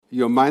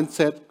Your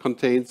mindset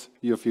contains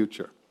your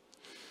future.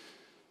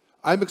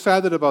 I'm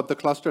excited about the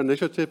cluster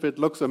initiative. It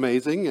looks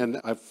amazing, and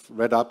I've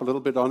read up a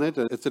little bit on it.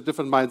 It's a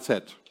different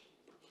mindset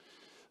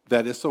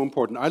that is so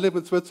important. I live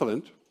in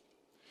Switzerland,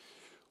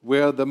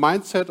 where the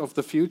mindset of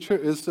the future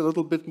is a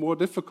little bit more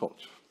difficult.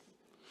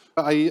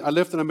 I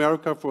lived in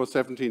America for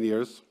 17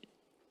 years.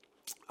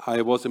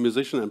 I was a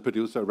musician and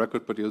producer, a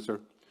record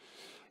producer.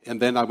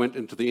 And then I went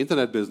into the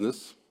internet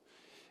business.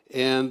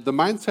 And the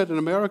mindset in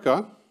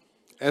America,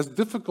 as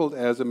difficult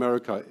as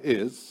America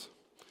is,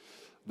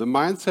 the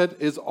mindset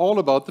is all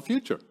about the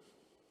future.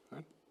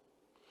 Right?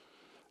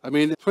 I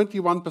mean,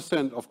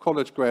 21% of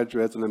college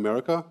graduates in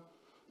America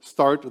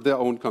start their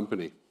own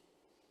company.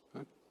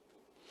 Right?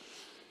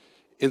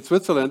 In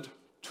Switzerland,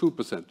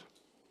 2%.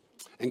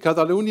 In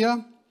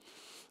Catalonia,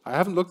 I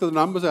haven't looked at the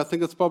numbers, I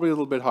think it's probably a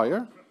little bit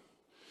higher.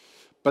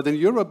 But in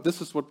Europe,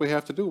 this is what we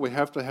have to do. We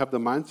have to have the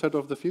mindset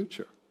of the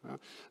future.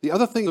 The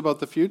other thing about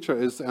the future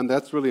is, and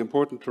that's really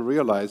important to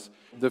realize,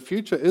 the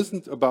future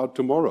isn't about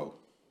tomorrow.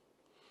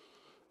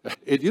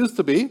 It used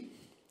to be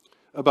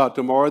about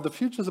tomorrow. The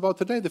future is about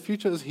today. The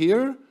future is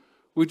here.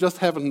 We just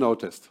haven't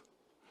noticed.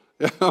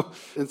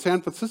 In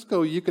San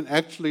Francisco, you can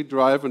actually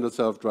drive in a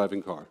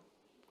self-driving car.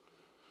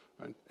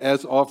 Right?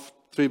 As of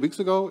 3 weeks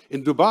ago,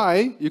 in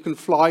Dubai, you can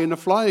fly in a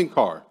flying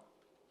car.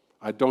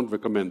 I don't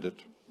recommend it.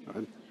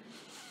 Right?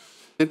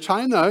 In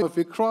China, if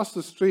you cross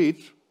the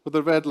street with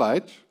a red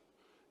light,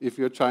 if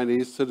you're a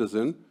Chinese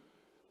citizen,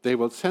 they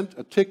will send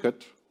a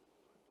ticket,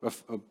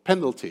 a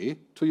penalty,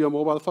 to your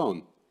mobile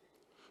phone.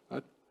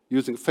 Right?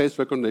 Using face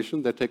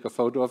recognition, they take a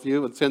photo of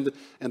you and send it,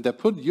 and they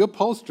put your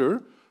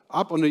poster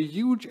up on a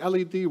huge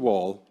LED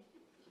wall.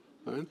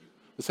 Right?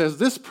 It says,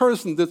 this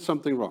person did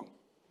something wrong.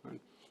 Right?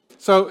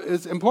 So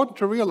it's important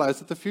to realize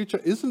that the future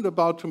isn't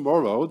about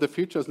tomorrow. The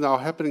future is now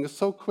happening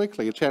so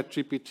quickly.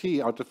 ChatGPT,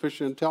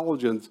 artificial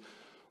intelligence,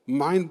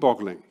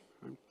 mind-boggling.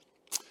 Right?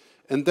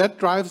 And that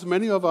drives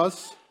many of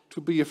us to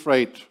be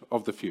afraid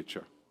of the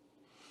future.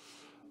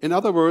 In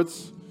other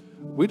words,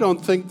 we don't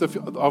think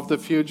of the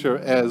future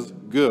as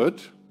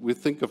good. We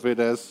think of it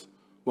as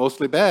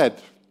mostly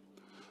bad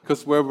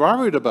because we're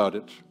worried about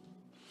it.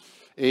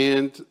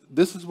 And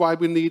this is why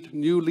we need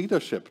new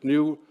leadership,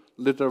 new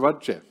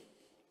literature.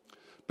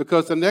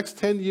 Because the next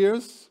 10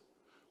 years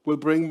will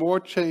bring more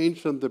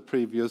change than the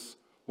previous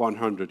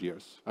 100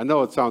 years. I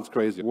know it sounds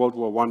crazy. World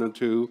War I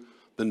and II,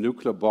 the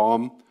nuclear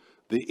bomb,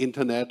 the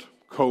internet,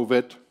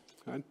 COVID.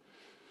 Right?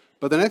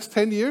 But the next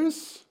 10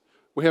 years,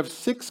 we have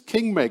 6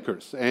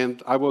 kingmakers.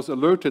 And I was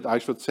alerted, I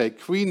should say,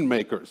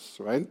 queen-makers,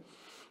 right?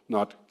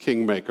 Not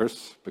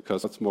kingmakers,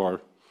 because that's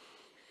more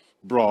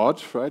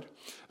broad, right?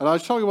 And I'll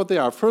show you what they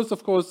are. First,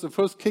 of course, the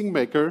first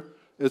kingmaker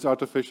is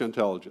artificial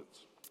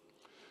intelligence.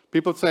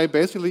 People say,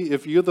 basically,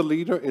 if you're the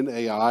leader in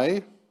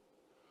AI,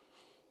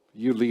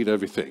 you lead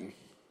everything.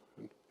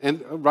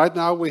 And right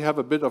now, we have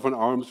a bit of an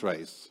arms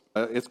race.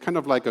 It's kind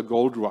of like a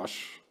gold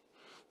rush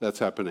that's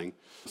happening.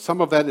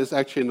 Some of that is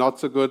actually not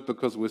so good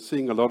because we're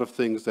seeing a lot of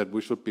things that we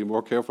should be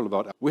more careful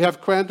about. We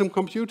have quantum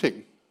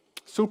computing,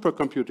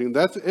 supercomputing.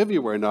 That's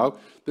everywhere now.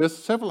 There's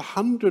several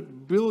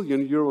hundred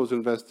billion euros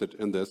invested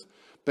in this.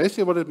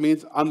 Basically, what it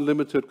means,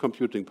 unlimited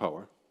computing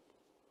power.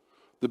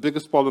 The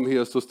biggest problem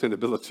here is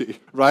sustainability.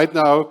 Right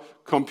now,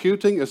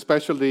 computing,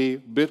 especially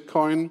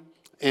Bitcoin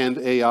and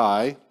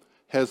AI,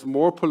 has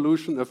more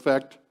pollution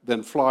effect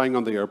than flying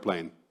on the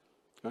airplane.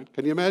 Right?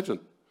 Can you imagine?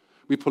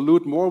 We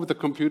pollute more with the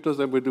computers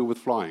than we do with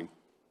flying.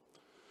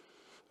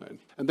 Right?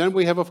 And then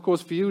we have, of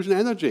course, fusion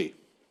energy.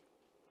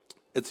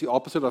 It's the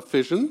opposite of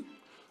fission,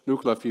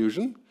 nuclear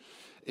fusion,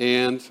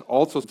 and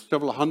also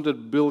several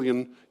hundred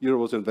billion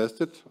euros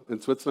invested. In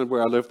Switzerland,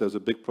 where I live, there's a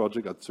big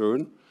project at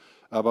CERN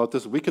about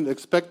this. We can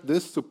expect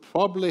this to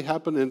probably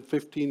happen in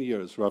 15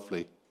 years,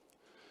 roughly.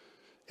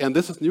 And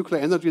this is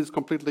nuclear energy is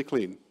completely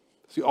clean.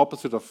 It's the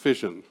opposite of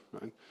fission.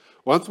 Right?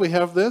 Once we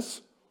have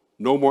this,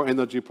 no more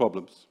energy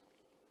problems.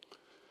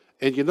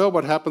 And you know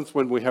what happens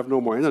when we have no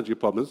more energy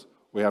problems?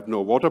 We have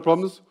no water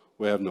problems,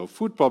 we have no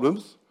food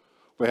problems,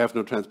 we have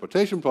no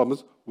transportation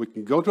problems. We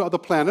can go to other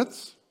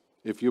planets,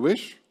 if you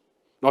wish,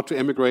 not to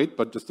emigrate,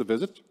 but just to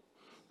visit.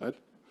 Right?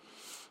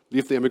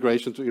 Leave the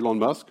immigration to Elon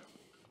Musk.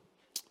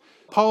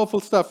 Powerful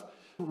stuff.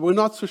 We're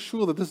not so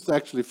sure that this is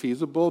actually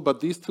feasible, but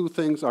these two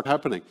things are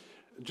happening.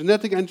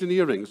 Genetic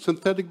engineering,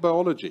 synthetic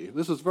biology.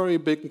 This is very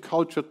big in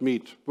cultured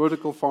meat,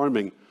 vertical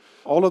farming.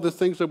 All of the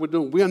things that we're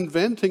doing. We're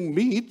inventing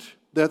meat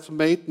that's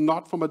made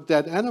not from a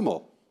dead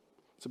animal.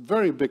 It's a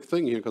very big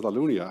thing here in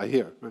Catalonia, I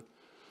hear. Right?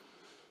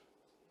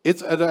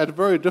 It's at a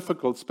very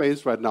difficult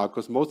space right now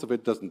because most of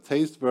it doesn't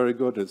taste very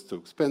good, it's too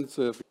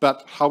expensive.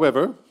 But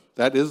however,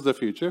 that is the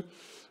future.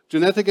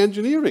 Genetic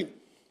engineering.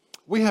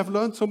 We have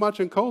learned so much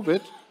in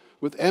COVID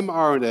with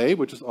mRNA,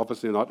 which is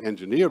obviously not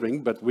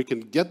engineering, but we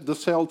can get the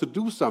cell to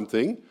do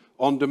something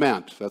on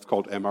demand. That's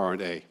called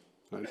mRNA.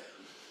 Right?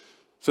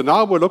 So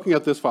now we're looking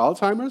at this for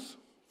Alzheimer's,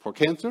 for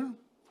cancer,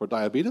 for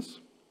diabetes.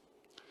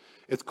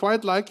 It's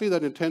quite likely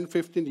that in 10,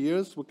 15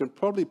 years, we can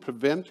probably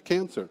prevent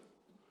cancer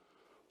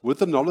with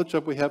the knowledge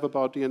that we have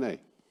about DNA.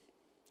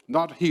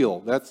 Not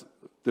heal, that's a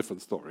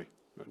different story.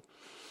 Right?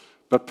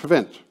 but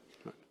prevent.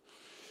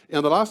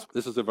 And the last,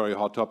 this is a very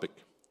hot topic,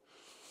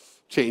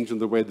 change in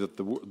the way that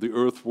the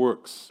Earth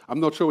works. I'm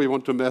not sure we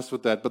want to mess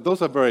with that, but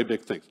those are very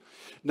big things.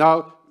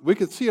 Now, we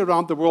can see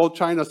around the world,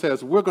 China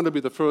says, we're going to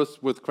be the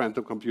first with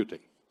quantum computing.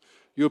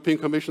 European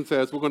Commission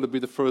says, we're going to be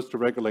the first to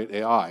regulate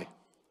AI.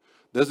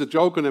 There's a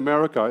joke in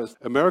America.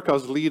 America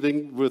is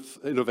leading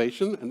with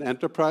innovation and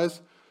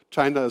enterprise.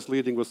 China is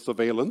leading with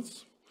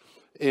surveillance.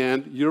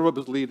 And Europe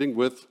is leading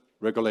with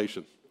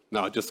regulation.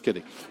 No, just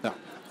kidding. No.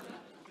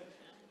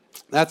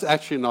 That's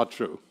actually not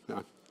true.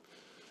 No.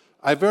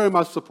 I very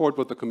much support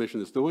what the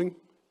Commission is doing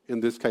in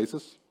these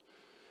cases.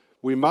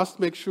 We must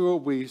make sure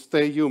we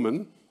stay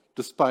human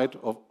despite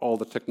of all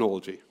the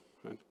technology.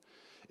 Right?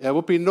 There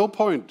would be no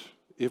point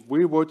if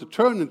we were to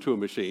turn into a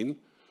machine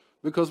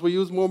because we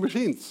use more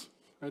machines.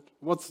 Right?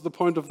 What's the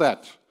point of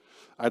that?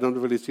 I don't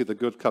really see the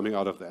good coming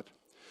out of that.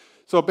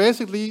 So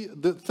basically,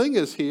 the thing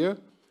is here,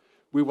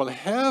 we will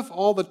have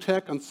all the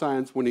tech and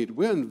science we need.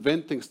 We're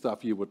inventing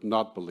stuff you would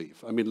not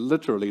believe. I mean,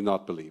 literally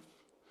not believe.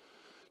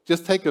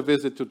 Just take a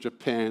visit to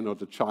Japan or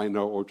to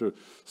China or to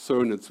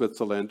CERN in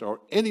Switzerland or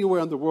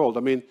anywhere in the world.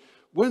 I mean,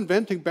 we're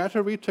inventing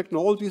battery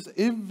technologies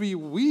every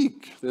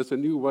week. There's a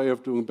new way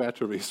of doing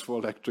batteries for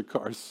electric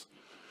cars.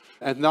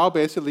 And now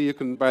basically you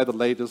can buy the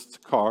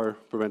latest car,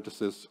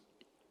 parenthesis,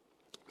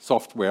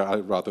 software, I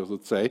rather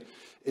would say.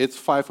 It's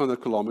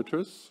 500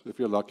 kilometers, if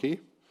you're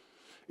lucky.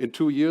 In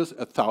 2 years,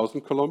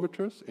 1,000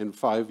 kilometers. In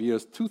 5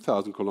 years,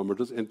 2,000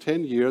 kilometers. In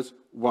 10 years,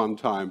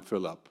 one-time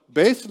fill-up.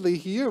 Basically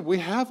here, we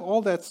have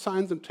all that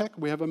science and tech.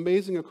 We have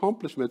amazing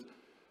accomplishments.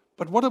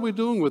 But what are we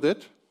doing with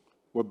it?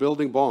 We're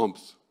building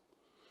bombs.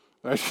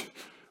 Right?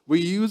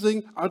 We're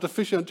using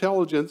artificial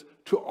intelligence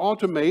to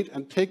automate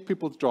and take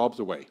people's jobs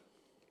away.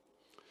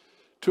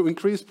 To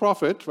increase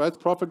profit, right?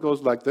 Profit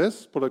goes like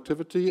this,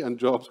 productivity, and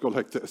jobs go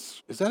like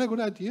this. Is that a good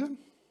idea?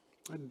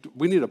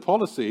 We need a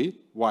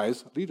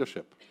policy-wise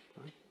leadership.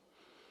 Right?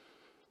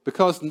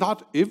 Because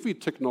not every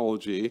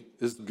technology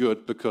is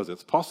good because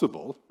it's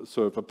possible.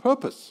 So if a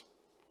purpose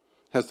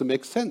has to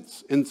make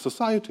sense in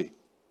society.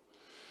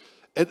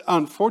 And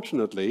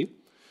unfortunately,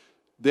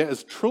 there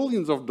is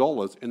trillions of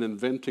dollars in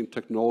inventing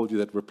technology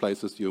that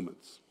replaces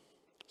humans.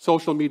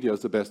 Social media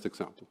is the best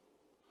example.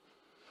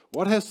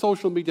 What has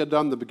social media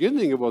done in the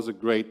beginning? It was a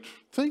great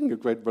thing, a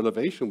great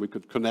revelation. We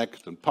could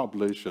connect and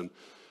publish. And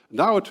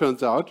now it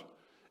turns out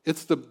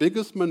it's the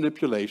biggest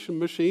manipulation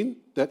machine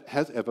that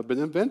has ever been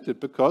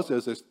invented because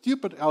there's a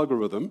stupid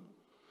algorithm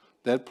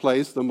that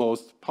plays the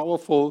most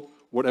powerful,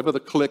 whatever the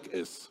click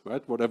is,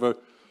 right? Whatever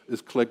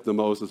is clicked the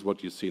most is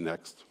what you see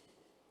next.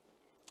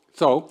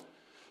 So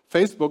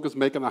Facebook is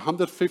making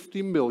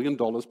 $150 million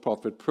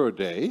profit per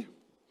day,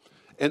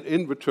 and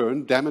in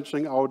return,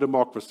 damaging our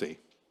democracy.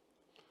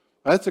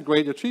 That's a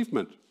great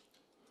achievement.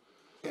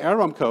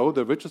 Aramco,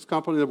 the richest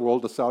company in the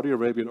world, the Saudi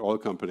Arabian oil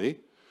company,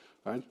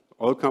 right?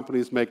 Oil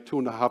companies make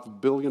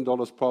 $2.5 billion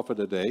profit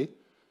a day.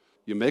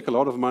 You make a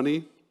lot of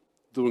money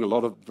doing a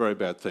lot of very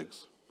bad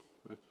things.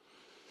 Right?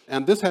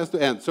 And this has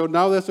to end. So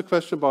now there's a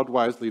question about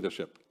wise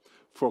leadership.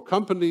 For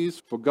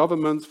companies, for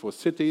governments, for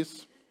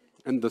cities,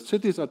 and the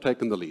cities are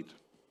taking the lead.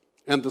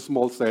 And the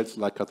small states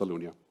like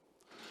Catalonia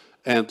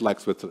and like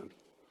Switzerland.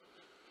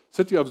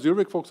 City of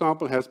Zurich, for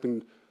example, has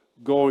been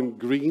going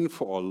green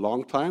for a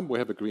long time. We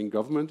have a green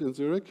government in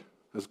Zurich.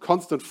 There's a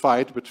constant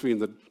fight between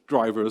the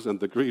drivers and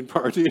the Green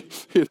Party.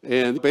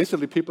 And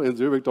basically people in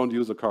Zurich don't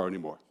use a car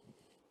anymore.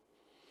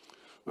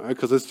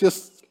 Because it's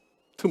just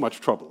too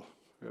much trouble.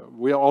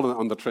 We are all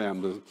on the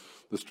tram,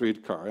 the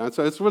streetcar. And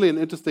so it's really an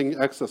interesting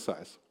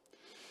exercise.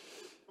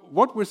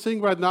 What we're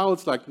seeing right now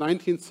is like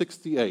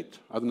 1968.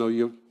 I don't know,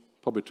 you're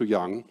probably too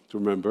young to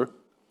remember.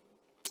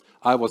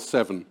 I was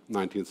 7,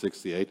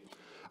 1968.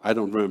 I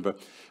don't remember.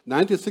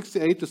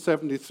 1968 to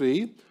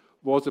 73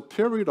 was a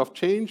period of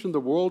change in the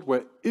world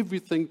where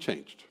everything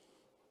changed.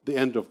 The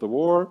end of the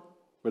war,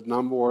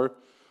 Vietnam War,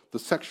 the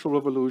sexual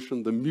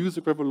revolution, the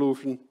music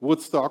revolution,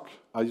 Woodstock.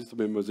 I used to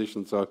be a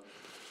musician, so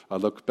I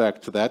look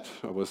back to that.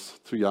 I was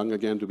too young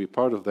again to be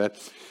part of that.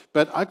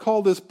 But I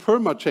call this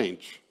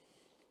perma-change.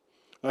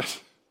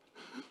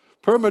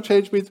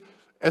 Perma-change means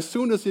as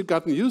soon as you've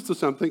gotten used to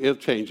something, it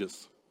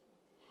changes.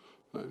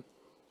 Right?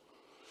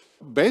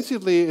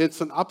 Basically, it's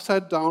an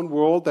upside-down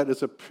world that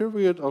is a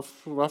period of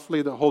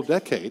roughly the whole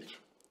decade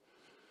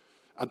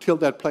until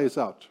that plays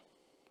out.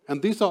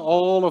 And these are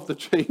all of the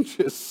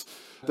changes.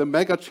 The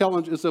mega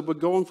challenge is that we're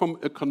going from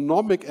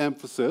economic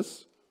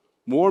emphasis,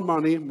 more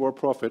money, more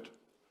profit,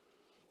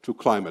 to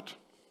climate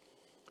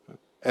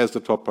as the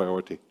top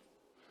priority.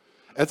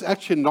 It's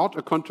actually not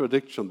a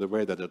contradiction the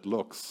way that it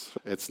looks.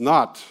 It's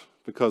not,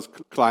 because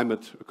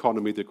climate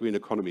economy, the green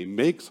economy,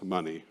 makes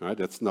money, right?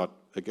 It's not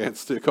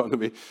against the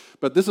economy.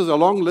 But this is a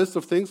long list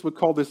of things. We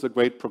call this a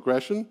great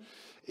progression.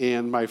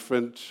 And my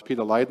friend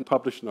Peter Leiden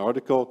published an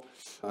article.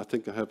 I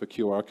think I have a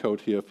QR code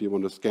here if you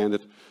want to scan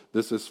it.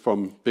 This is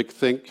from Big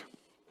Think.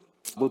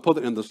 We'll put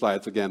it in the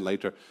slides again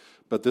later.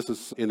 But this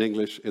is in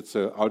English. It's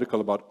an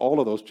article about all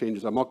of those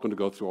changes. I'm not going to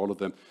go through all of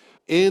them.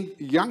 And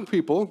young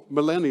people,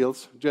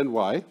 millennials, Gen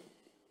Y,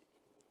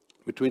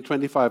 between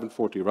 25 and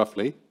 40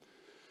 roughly,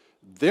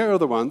 they're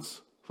the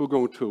ones who are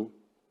going to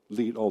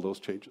lead all those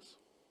changes,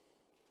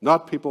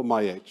 not people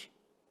my age.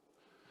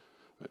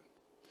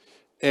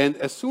 And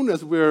as soon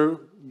as we're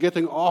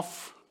getting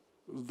off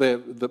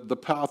the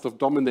path of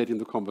dominating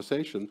the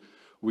conversation,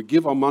 we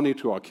give our money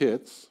to our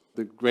kids,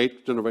 the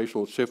great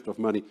generational shift of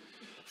money.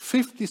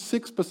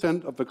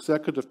 56% of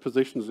executive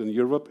positions in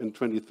Europe in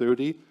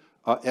 2030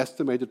 are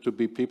estimated to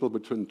be people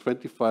between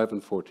 25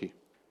 and 40.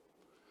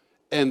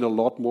 And a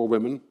lot more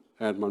women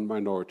and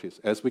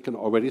minorities, as we can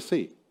already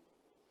see.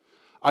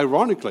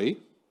 Ironically,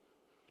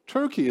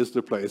 Turkey is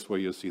the place where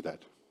you see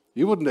that.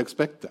 You wouldn't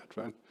expect that,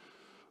 right?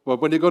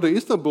 But when you go to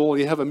Istanbul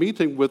and you have a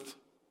meeting with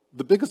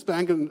the biggest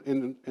bank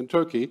in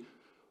Turkey,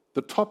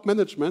 the top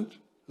management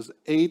is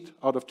 8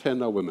 out of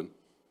 10 are women.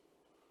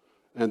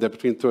 And they're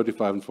between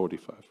 35 and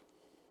 45.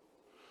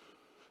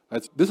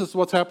 This is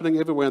what's happening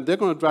everywhere, and they're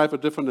going to drive a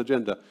different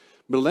agenda.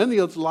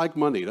 Millennials like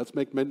money. Let's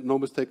make no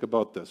mistake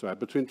about this, right?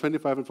 Between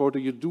 25 and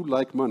 40, you do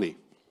like money,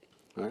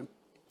 right?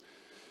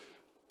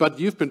 But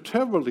you've been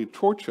terribly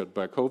tortured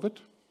by COVID,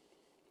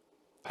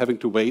 having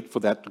to wait for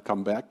that to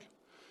come back.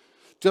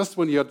 Just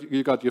when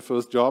you got your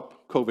first job,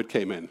 COVID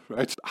came in,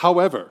 right?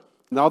 However,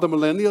 now the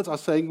millennials are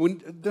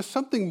saying there's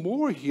something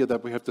more here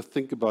that we have to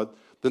think about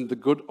than the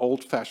good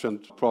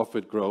old-fashioned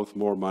profit growth,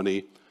 more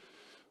money.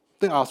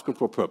 They're asking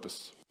for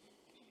purpose.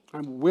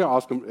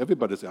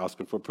 Everybody's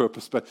asking for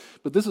purpose, but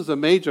this is a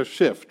major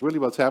shift. Really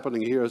what's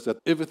happening here is that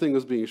everything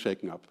is being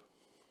shaken up,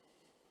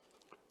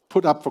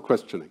 put up for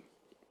questioning.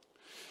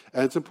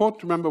 And it's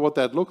important to remember what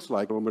that looks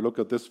like when we look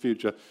at this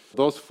future.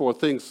 Those 4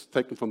 things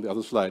taken from the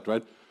other slide,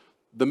 right?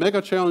 The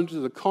mega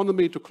challenges: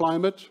 economy to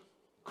climate,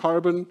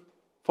 carbon,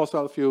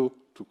 fossil fuel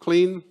to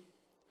clean.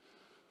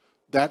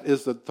 That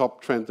is the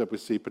top trend that we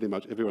see pretty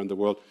much everywhere in the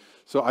world.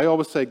 So I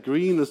always say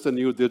green is the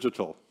new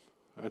digital.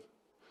 Right?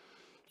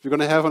 If you're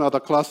going to have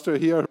another cluster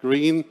here,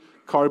 green,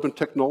 carbon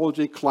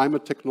technology,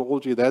 climate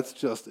technology, that's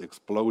just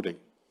exploding.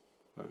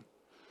 Right?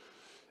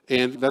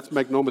 And let's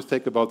make no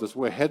mistake about this,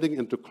 we're heading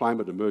into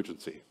climate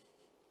emergency.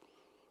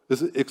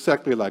 This is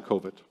exactly like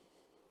COVID.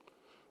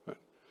 Right?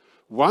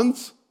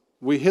 Once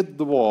we hit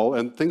the wall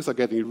and things are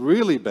getting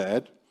really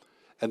bad,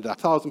 and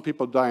 1,000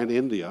 people die in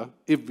India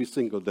every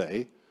single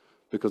day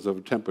because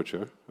of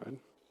temperature, right?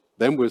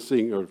 Then we're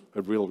seeing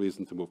a real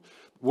reason to move.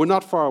 We're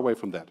not far away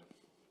from that.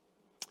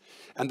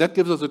 And that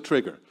gives us a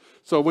trigger.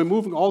 So we're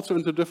moving also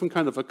into a different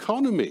kind of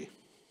economy.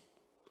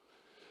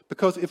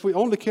 Because if we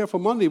only care for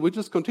money, we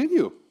just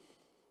continue.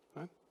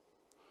 Right?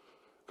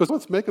 Because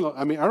what's making,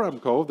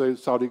 Aramco, the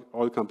Saudi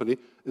oil company,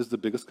 is the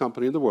biggest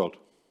company in the world.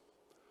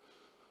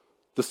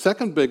 The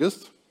second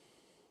biggest,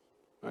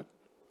 right?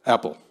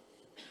 Apple.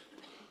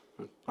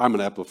 I'm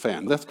an Apple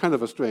fan. That's kind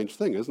of a strange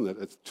thing, isn't it?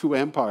 It's 2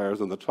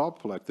 empires on the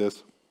top like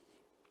this.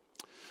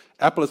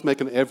 Apple is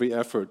making every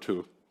effort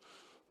to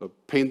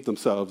paint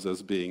themselves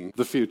as being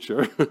the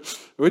future,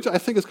 which I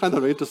think is kind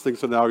of an interesting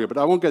scenario, but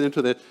I won't get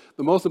into that.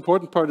 The most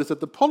important part is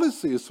that the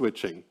policy is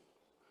switching.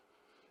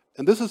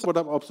 And this is what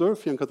I've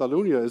observed here in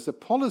Catalonia, is the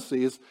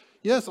policy is,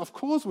 yes, of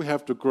course we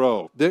have to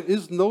grow. There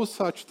is no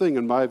such thing,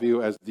 in my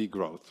view, as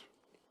degrowth.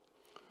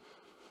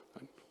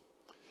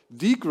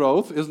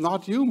 Degrowth is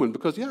not human,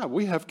 because, yeah,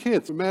 we have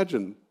kids.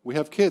 Imagine, we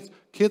have kids.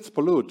 Kids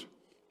pollute.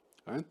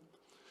 Right?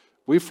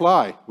 We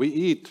fly, we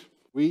eat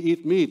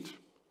meat.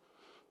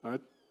 Right?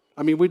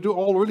 I mean, we do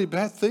all really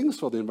bad things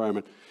for the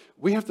environment.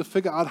 We have to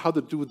figure out how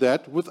to do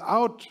that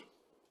without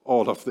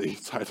all of the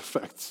side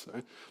effects.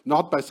 Right?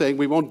 Not by saying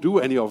we won't do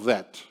any of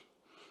that.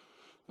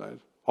 Right?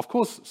 Of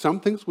course, some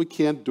things we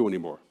can't do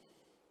anymore.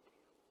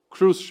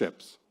 Cruise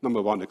ships,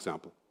 number 1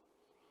 example.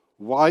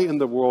 Why in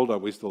the world are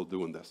we still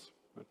doing this?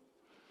 Right?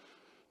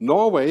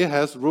 Norway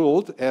has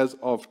ruled, as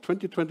of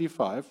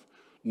 2025,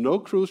 no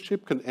cruise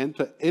ship can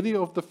enter any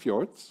of the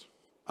fjords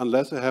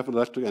unless they have an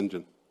electric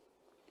engine.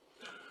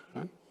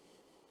 Right?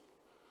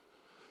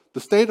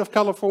 The state of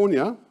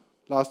California,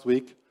 last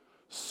week,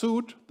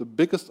 sued the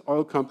biggest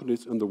oil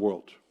companies in the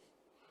world.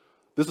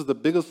 This is the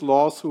biggest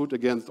lawsuit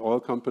against oil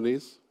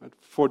companies, right,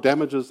 for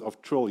damages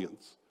of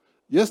trillions.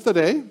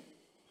 Yesterday,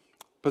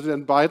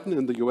 President Biden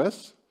in the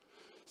US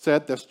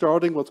said they're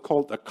starting what's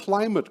called a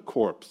climate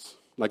corps,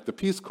 like the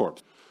Peace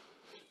Corps.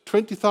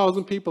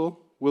 20,000 people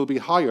will be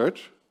hired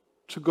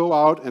to go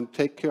out and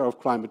take care of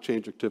climate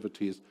change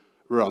activities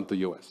around the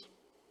US.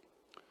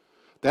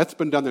 That's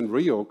been done in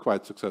Rio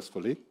quite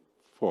successfully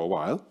for a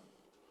while.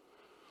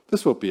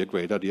 This will be a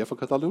great idea for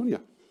Catalonia.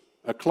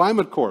 A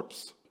climate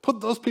corps. Put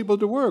those people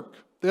to work.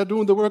 They're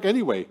doing the work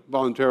anyway,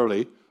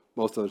 voluntarily,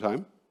 most of the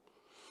time.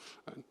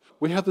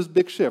 We have this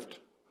big shift.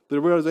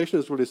 The realization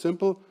is really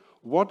simple.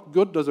 What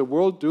good does a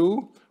world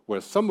do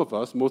where some of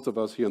us, most of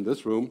us here in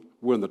this room,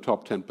 we're in the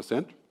top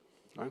 10%?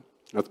 Right?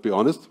 Let's be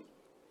honest.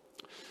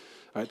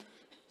 Right?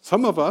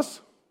 Some of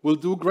us will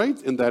do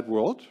great in that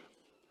world,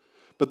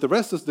 but the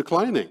rest is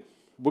declining.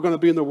 We're going to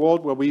be in a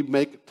world where we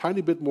make a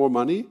tiny bit more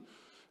money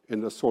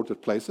in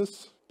assorted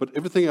places, but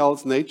everything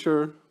else,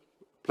 nature,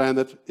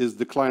 planet, is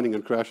declining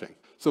and crashing.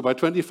 So by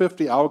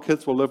 2050, our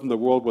kids will live in a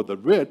world where the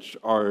rich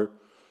are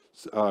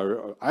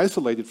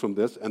isolated from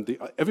this, and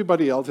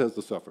everybody else has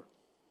to suffer.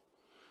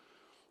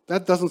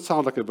 That doesn't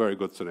sound like a very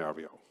good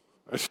scenario.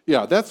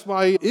 Yeah, that's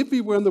why if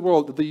we were in the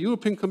world at the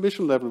European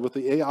Commission level with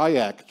the AI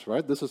Act,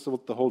 right, this is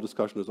what the whole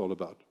discussion is all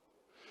about.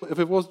 If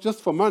it was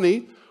just for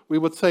money, we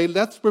would say,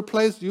 let's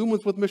replace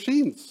humans with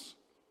machines.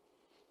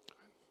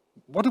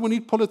 What do we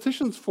need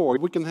politicians for?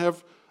 We can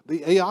have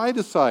the AI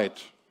decide.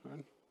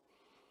 Right?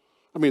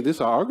 I mean,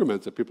 these are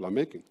arguments that people are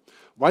making.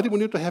 Why do we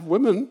need to have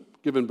women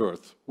giving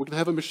birth? We can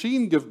have a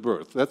machine give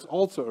birth. That's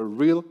also a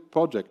real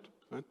project.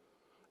 Right?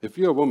 If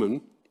you're a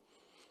woman,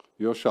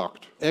 you're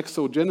shocked.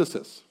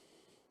 Exogenesis.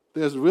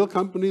 There's real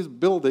companies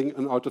building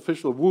an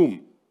artificial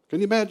womb.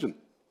 Can you imagine?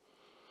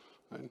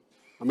 Right?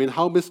 I mean,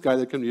 how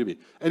misguided can you be?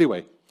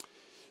 Anyway,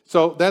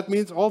 so that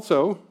means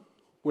also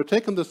we're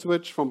taking the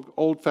switch from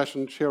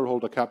old-fashioned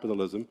shareholder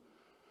capitalism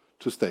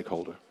to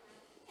stakeholder.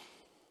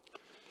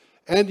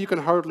 And you can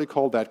hardly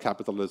call that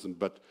capitalism,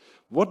 but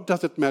what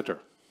does it matter?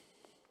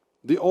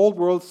 The old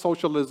world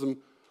socialism,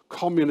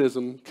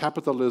 communism,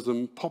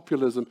 capitalism,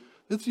 populism,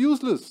 it's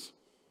useless.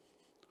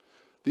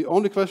 The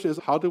only question is,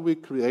 how do we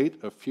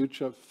create a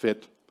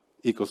future-fit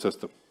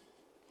ecosystem?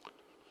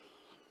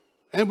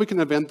 And we can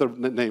invent the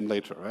name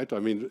later, right? I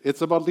mean,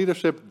 it's about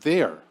leadership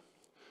there,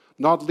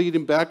 not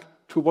leading back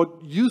to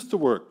what used to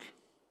work.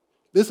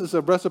 This is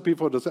a recipe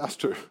for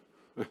disaster.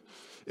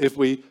 If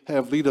we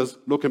have leaders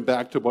looking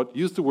back to what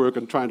used to work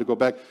and trying to go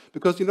back.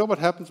 Because you know what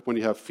happens when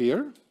you have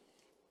fear?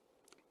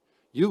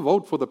 You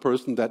vote for the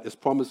person that is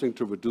promising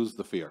to reduce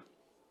the fear.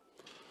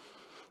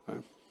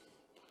 Right?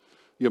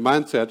 Your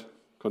mindset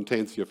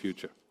contains your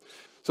future.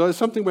 So it's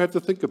something we have to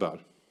think about.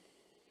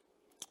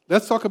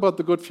 Let's talk about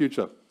the good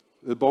future,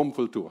 the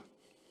Boomkultur.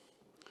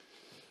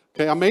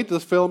 Okay, I made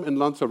this film in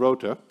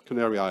Lanzarote,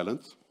 Canary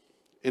Islands,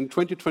 in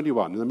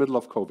 2021, in the middle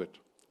of COVID.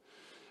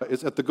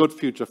 It's at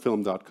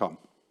thegoodfuturefilm.com.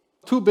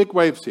 Two big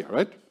waves here,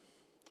 right?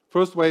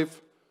 First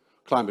wave,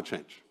 climate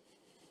change.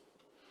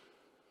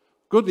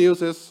 Good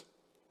news is,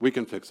 we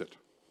can fix it.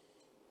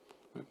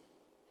 Right?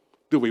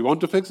 Do we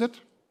want to fix it?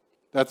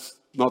 That's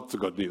not the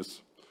good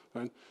news.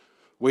 Right?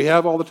 We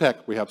have all the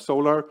tech. We have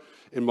solar.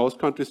 In most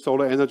countries,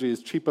 solar energy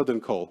is cheaper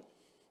than coal,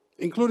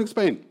 including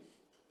Spain.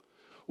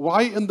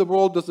 Why in the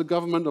world does the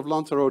government of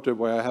Lanzarote,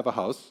 where I have a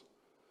house,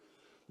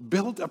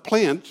 build a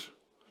plant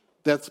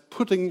that's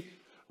putting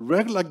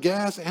regular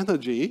gas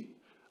energy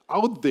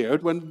out there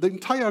when the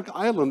entire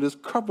island is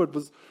covered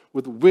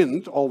with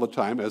wind all the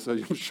time, as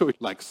I'm sure,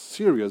 like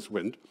serious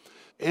wind,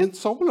 and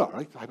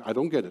solar? I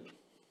don't get it.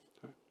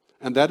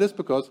 And that is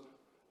because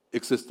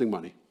existing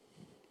money.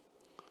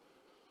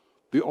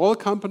 The oil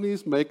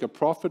companies make a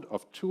profit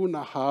of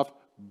 $2.5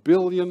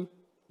 billion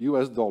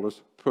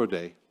per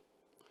day.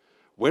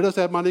 Where does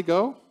that money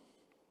go?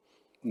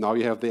 Now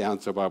you have the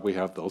answer why we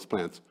have those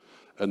plants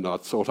and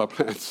not solar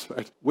plants.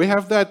 Right? We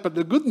have that, but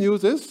the good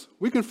news is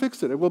we can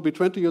fix it. It will be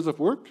 20 years of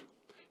work.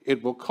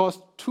 It will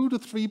cost 2 to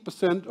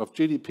 3% of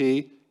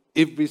GDP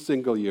every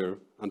single year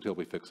until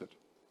we fix it.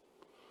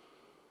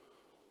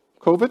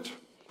 COVID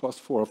cost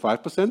 4 or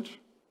 5%.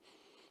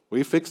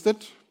 We fixed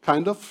it,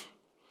 kind of.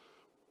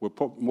 We're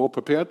more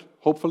prepared,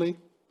 hopefully.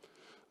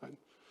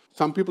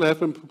 Some people have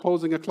been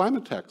proposing a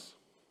climate tax.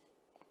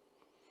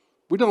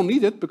 We don't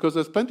need it because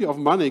there's plenty of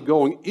money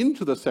going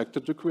into the sector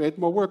to create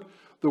more work.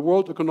 The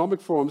World Economic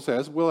Forum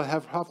says we'll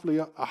have roughly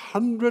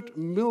 100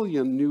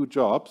 million new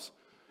jobs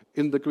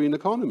in the green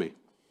economy.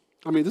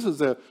 I mean, this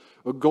is a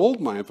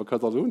gold mine for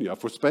Catalonia,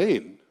 for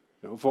Spain,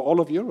 for all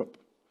of Europe.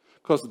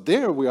 Because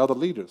there we are the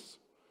leaders.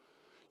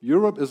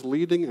 Europe is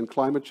leading in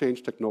climate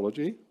change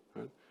technology,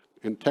 right,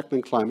 in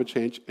tackling climate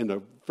change in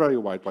a very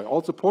wide way.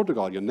 Also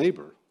Portugal, your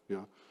neighbor.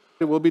 Yeah.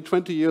 It will be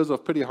 20 years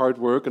of pretty hard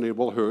work, and it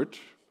will hurt,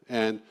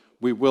 and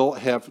we will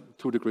have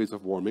 2 degrees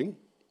of warming.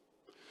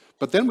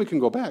 But then we can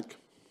go back.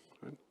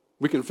 Right?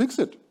 We can fix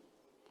it.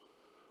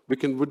 We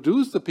can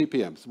reduce the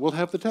ppms. We'll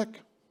have the tech.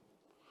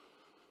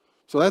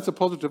 So that's a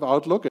positive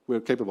outlook.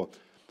 We're capable.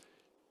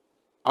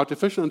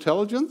 Artificial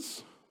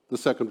intelligence, the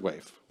second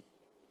wave,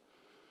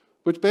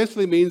 which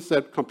basically means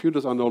that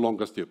computers are no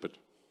longer stupid.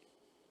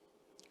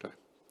 Okay.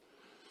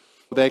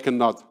 They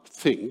cannot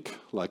think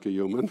like a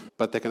human,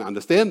 but they can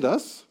understand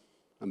us,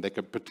 and they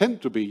can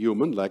pretend to be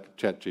human, like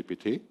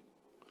ChatGPT.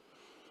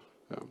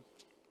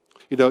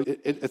 Yeah.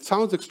 It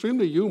sounds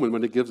extremely human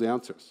when it gives the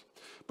answers.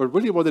 But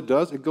really what it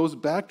does, it goes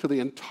back to the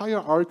entire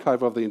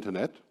archive of the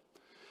internet.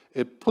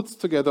 It puts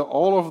together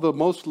all of the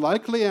most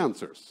likely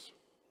answers,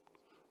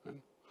 right?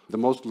 The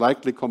most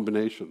likely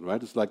combination,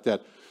 right? It's like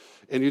that.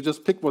 And you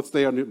just pick what's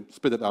there and you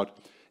spit it out.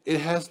 It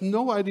has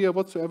no idea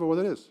whatsoever what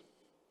it is.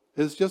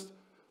 It's just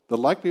the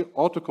likely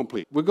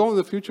autocomplete. We're going in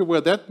the future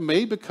where that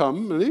may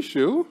become an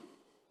issue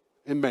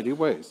in many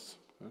ways.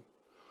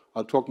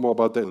 I'll talk more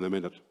about that in a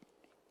minute.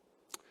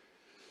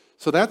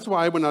 So that's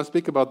why when I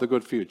speak about the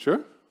good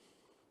future,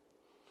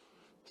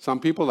 some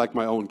people, like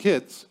my own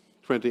kids,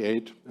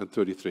 28 and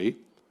 33,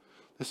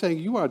 they're saying,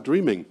 you are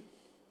dreaming.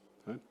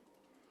 Right?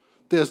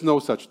 There's no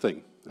such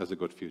thing as a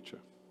good future.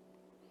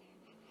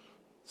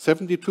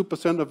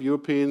 72% of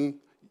European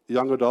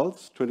young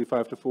adults,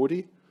 25 to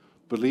 40,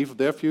 believe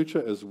their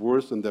future is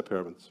worse than their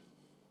parents.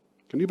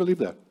 Can you believe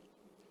that?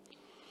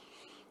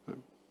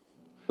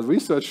 The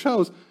research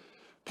shows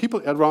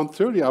people around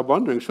 30 are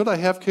wondering, should I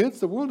have kids?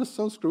 The world is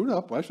so screwed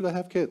up. Why should I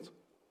have kids?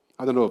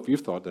 I don't know if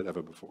you've thought that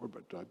ever before,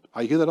 but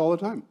I hear that all the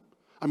time.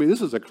 I mean,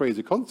 this is a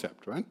crazy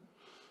concept, right?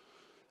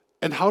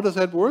 And how does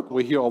that work?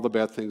 We hear all the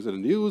bad things in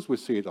the news. We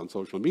see it on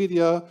social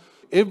media.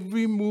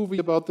 Every movie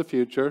about the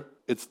future,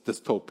 it's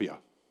dystopia.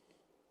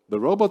 The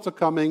robots are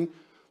coming,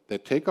 they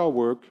take our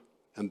work,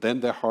 and then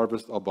they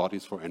harvest our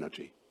bodies for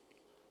energy.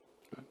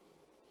 Okay?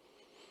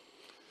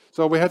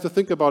 So we have to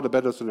think about a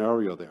better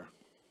scenario there.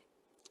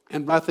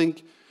 And I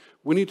think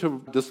we need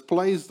to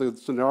displace the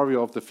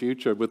scenario of the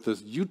future with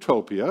this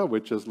utopia,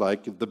 which is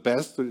like the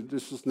best,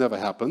 this just never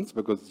happens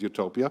because it's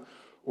utopia,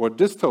 or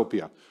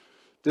dystopia.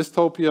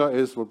 Dystopia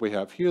is what we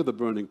have here, the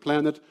burning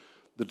planet,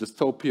 the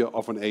dystopia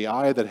of an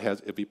AI that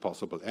has every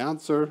possible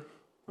answer.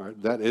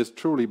 Right? That is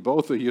truly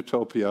both a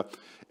utopia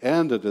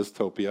and a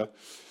dystopia.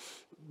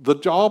 The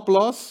job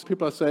loss,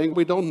 people are saying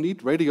we don't need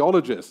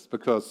radiologists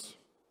because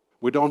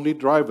we don't need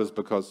drivers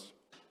because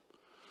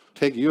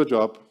take your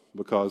job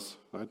because,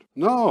 right?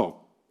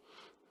 No.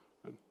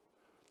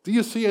 Do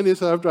you see any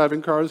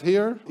self-driving cars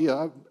here?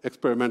 Yeah,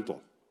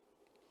 experimental.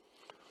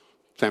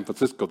 San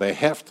Francisco, they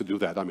have to do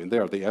that. I mean, they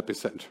are the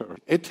epicenter.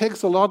 It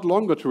takes a lot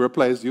longer to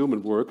replace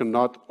human work, and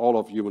not all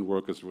of human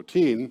work is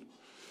routine.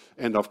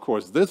 And of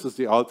course, this is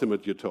the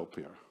ultimate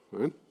utopia,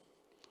 right?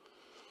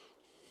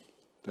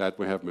 That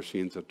we have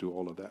machines that do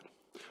all of that.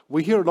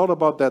 We hear a lot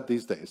about that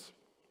these days.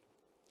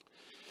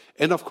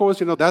 And of course,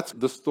 that's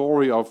the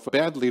story of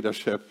bad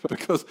leadership,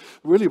 because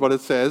really what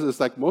it says is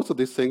like most of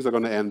these things are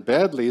going to end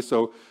badly,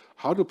 so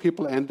how do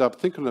people end up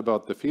thinking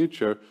about the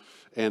future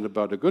and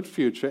about a good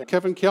future?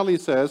 Kevin Kelly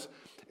says,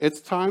 it's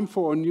time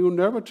for a new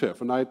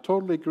narrative, and I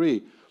totally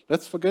agree.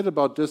 Let's forget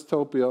about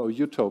dystopia or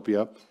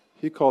utopia.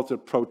 He calls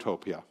it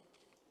protopia.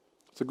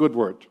 It's a good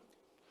word.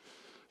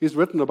 He's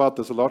written about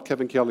this a lot.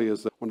 Kevin Kelly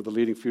is one of the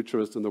leading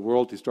futurists in the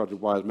world. He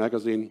started Wired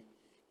magazine.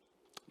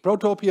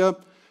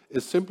 Protopia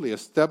is simply a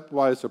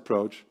stepwise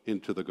approach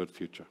into the good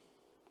future.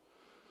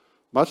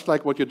 Much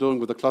like what you're doing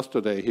with the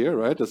cluster day here,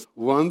 right? It's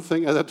one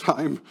thing at a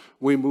time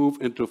we move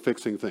into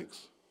fixing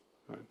things.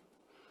 Right?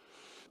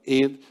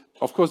 And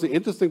of course, the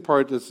interesting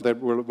part is that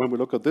when we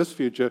look at this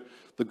future,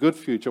 the good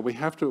future, we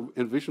have to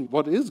envision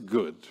what is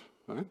good.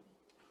 Right?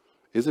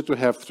 Is it to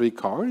have 3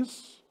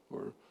 cars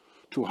or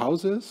 2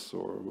 houses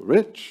or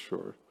rich?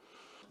 Or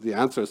the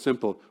answer is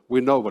simple.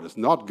 We know what is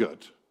not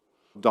good.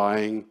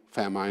 Dying,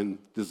 famine,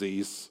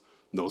 disease,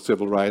 no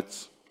civil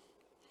rights.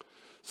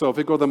 So if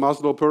we go to the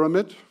Maslow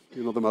pyramid,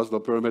 the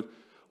Maslow pyramid,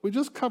 we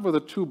just cover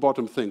the 2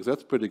 bottom things.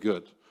 That's pretty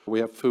good. We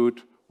have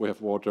food, we have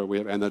water, we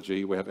have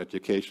energy, we have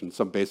education,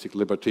 some basic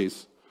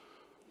liberties.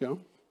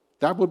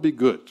 That would be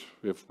good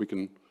if we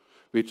can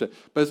reach it.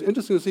 But it's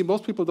interesting to see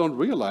most people don't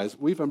realize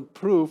we've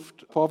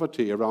improved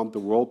poverty around the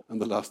world in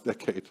the last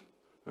decade.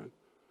 Right?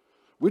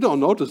 We don't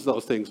notice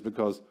those things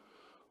because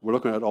we're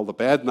looking at all the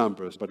bad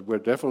numbers, but we're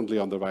definitely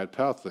on the right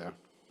path there.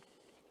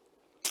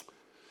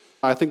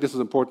 I think this is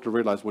important to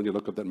realize when you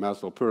look at that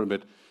Maslow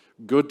pyramid.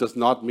 Good does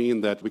not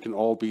mean that we can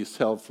all be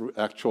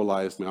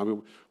self-actualized now. I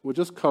mean, we're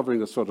just covering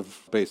the sort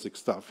of basic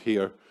stuff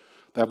here.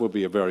 That would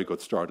be a very good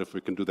start if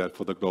we can do that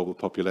for the global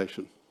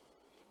population.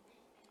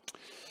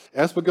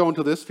 As we go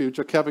into this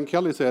future, Kevin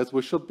Kelly says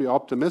we should be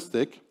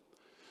optimistic,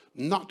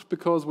 not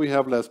because we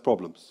have less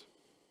problems.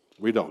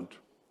 We don't.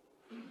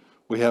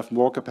 We have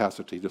more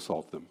capacity to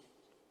solve them.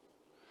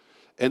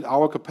 And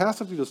our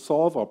capacity to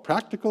solve our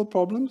practical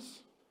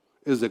problems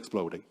is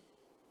exploding.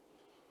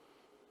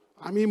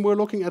 I mean, we're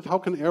looking at how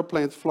can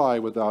airplanes fly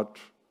without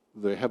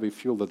the heavy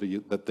fuel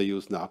that they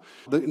use now.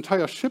 The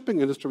entire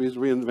shipping industry is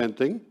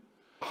reinventing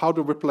how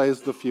to replace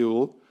the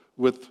fuel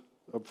with,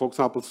 for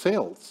example,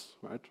 sails,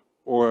 right?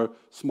 Or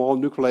small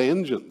nuclear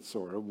engines,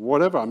 or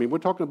whatever. I mean, we're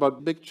talking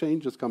about big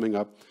changes coming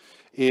up,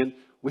 and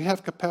we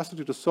have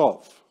capacity to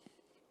solve.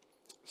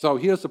 So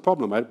here's the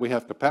problem, right? We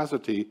have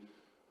capacity,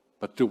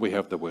 but do we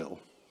have the will?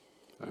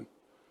 Right?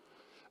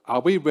 Are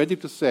we ready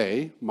to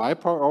say, my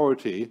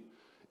priority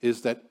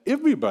is that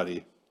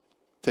everybody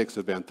takes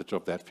advantage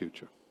of that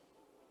future?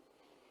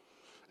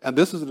 And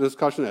this is a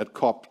discussion at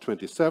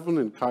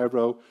COP27 in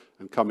Cairo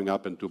and coming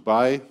up in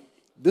Dubai.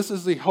 This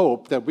is the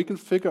hope that we can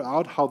figure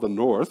out how the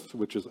North,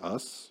 which is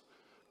us,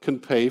 can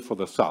pay for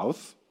the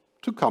South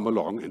to come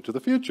along into the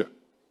future.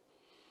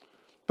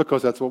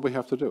 Because that's what we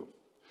have to do.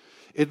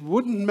 It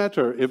wouldn't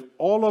matter if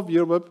all of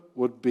Europe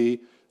would be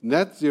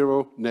net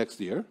zero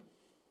next year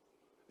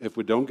if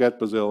we don't get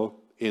Brazil,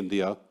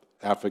 India,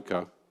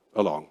 Africa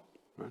along.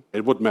 Right?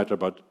 It wouldn't matter,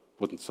 but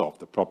wouldn't solve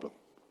the problem.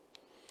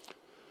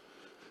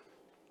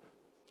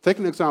 Take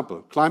an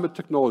example, climate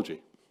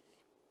technology.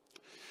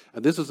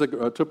 And this is a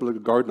typical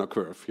Gardner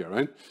curve here,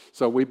 right?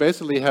 So we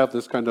basically have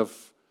this kind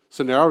of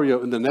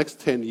scenario in the next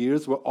 10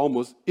 years where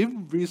almost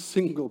every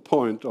single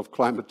point of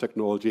climate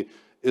technology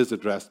is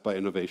addressed by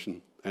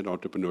innovation and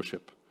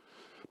entrepreneurship.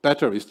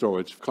 Battery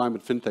storage,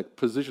 climate fintech,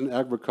 precision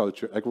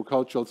agriculture,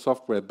 agricultural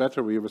software,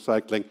 battery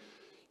recycling,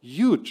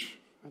 huge.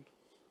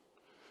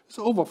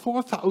 So over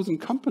 4,000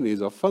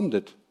 companies are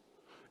funded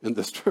in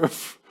this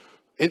turf,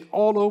 and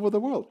all over the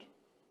world.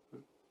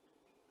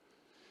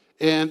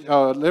 And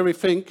Larry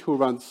Fink, who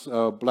runs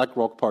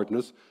BlackRock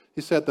Partners,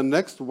 he said the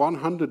next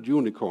 100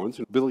 unicorns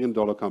in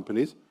billion-dollar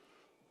companies,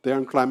 they're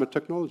in climate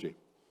technology.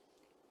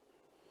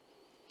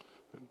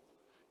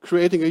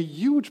 Creating a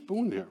huge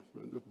boon here.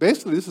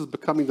 Basically, this is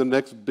becoming the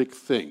next big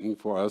thing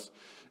for us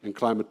in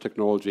climate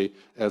technology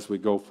as we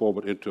go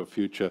forward into a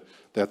future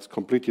that's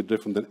completely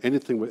different than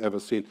anything we've ever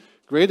seen.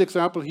 Great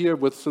example here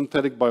with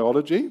synthetic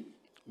biology,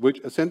 which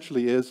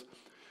essentially is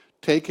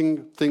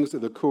taking things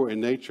that occur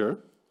in nature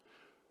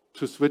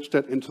to switch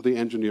that into the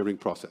engineering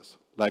process,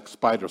 like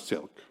spider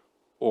silk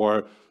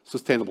or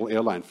sustainable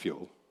airline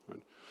fuel. Right?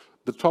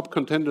 The top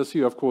contenders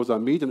here, of course, are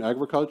meat and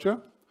agriculture,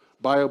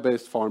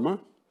 bio-based pharma,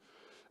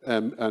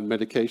 and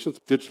medications,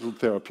 digital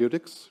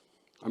therapeutics.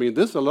 I mean,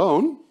 this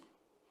alone,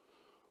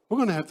 we're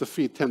going to have to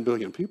feed 10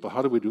 billion people.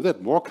 How do we do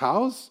that? More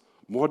cows?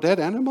 More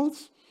dead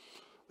animals?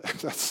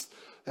 That's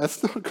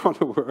not going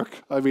to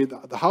work. I mean,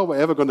 how are we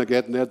ever going to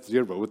get net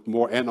zero with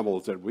more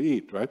animals that we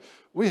eat, right?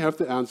 We have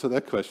to answer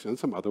that question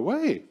some other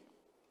way.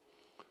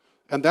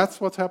 And that's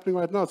what's happening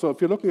right now. So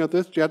if you're looking at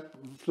this jet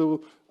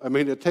fuel, I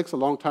mean, it takes a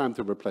long time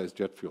to replace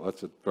jet fuel.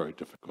 That's a very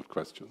difficult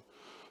question.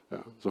 Yeah.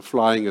 So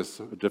flying is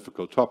a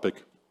difficult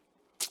topic.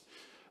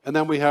 And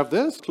then we have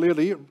this.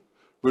 Clearly,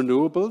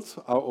 renewables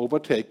are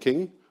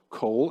overtaking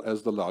coal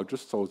as the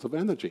largest source of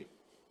energy.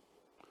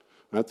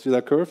 Right? See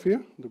that curve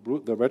here,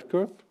 the red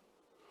curve?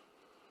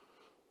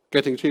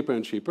 Getting cheaper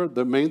and cheaper.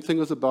 The main thing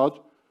is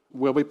about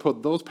where we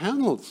put those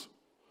panels.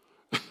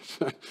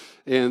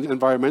 And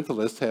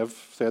environmentalists have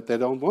said they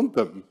don't want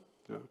them,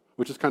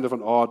 which is kind of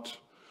an odd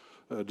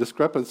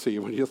discrepancy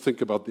when you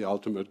think about the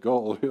ultimate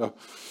goal.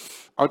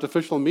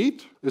 Artificial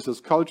meat, this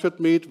is cultured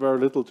meat, very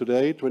little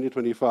today,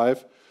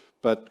 2025.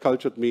 But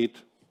cultured meat,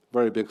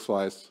 very big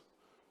slice,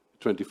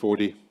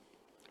 2040.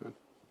 Okay.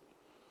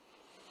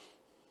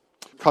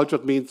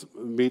 Cultured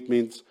meat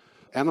means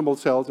animal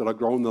cells that are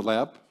grown in the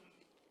lab,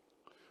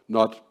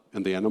 not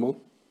in the animal,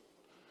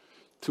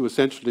 to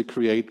essentially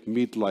create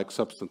meat-like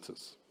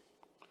substances.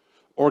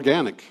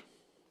 Organic,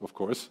 of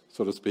course,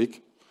 so to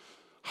speak.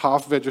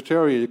 Half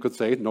vegetarian, you could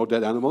say, no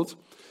dead animals.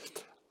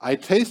 I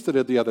tasted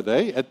it the other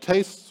day. It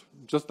tastes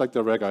just like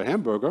the regular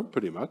hamburger,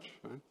 pretty much.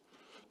 Right?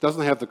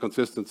 Doesn't have the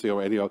consistency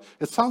or any of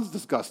it. Sounds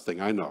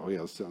disgusting, I know.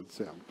 Yes,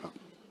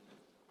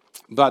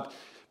 but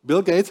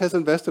Bill Gates has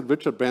invested,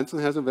 Richard Branson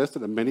has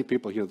invested, and many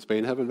people here in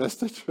Spain have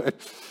invested, right?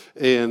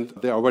 And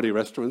there are already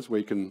restaurants where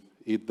you can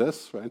eat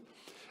this, right?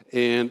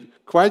 And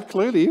quite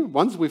clearly,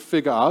 once we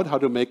figure out how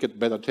to make it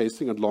better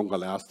tasting and longer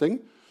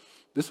lasting,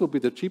 this will be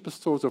the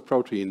cheapest source of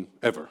protein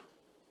ever.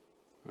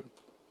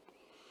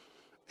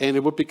 And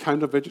it would be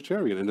kind of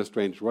vegetarian in a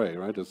strange way,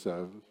 right? It's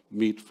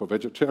meat for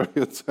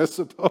vegetarians, I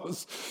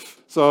suppose.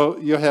 So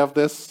you have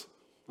this.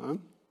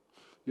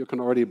 You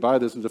can already buy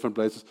this in different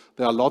places.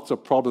 There are lots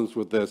of problems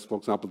with this. For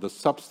example, the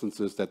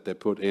substances that they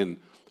put in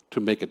to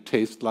make it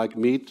taste like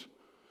meat,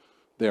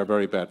 they are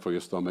very bad for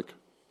your stomach.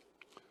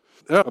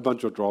 There are a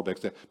bunch of drawbacks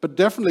there. But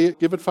definitely,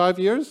 give it 5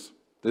 years,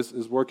 this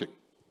is working.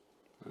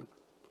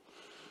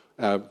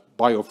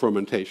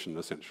 Biofermentation,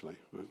 essentially.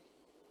 Right?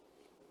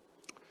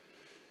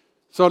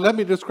 So let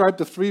me describe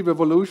the 3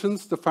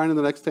 revolutions defined in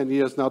the next 10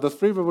 years. Now, the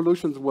 3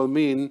 revolutions will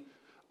mean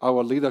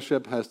our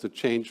leadership has to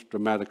change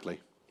dramatically.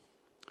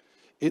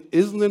 It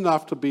isn't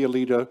enough to be a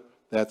leader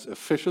that's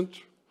efficient,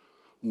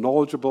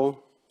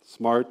 knowledgeable,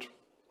 smart,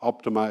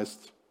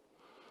 optimized,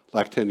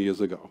 like 10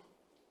 years ago.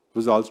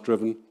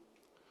 Results-driven.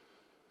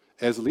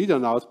 As a leader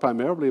now, it's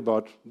primarily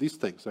about these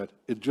things, right?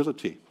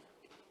 Agility,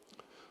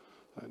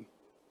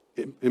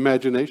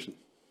 imagination,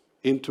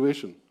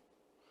 intuition.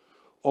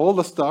 All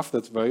the stuff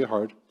that's very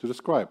hard to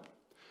describe.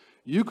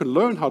 You can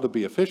learn how to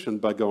be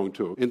efficient by going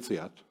to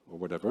INSEAD or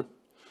whatever,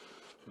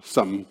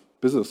 some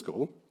business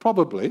school,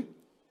 probably.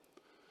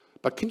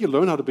 But can you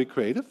learn how to be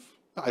creative?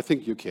 I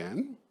think you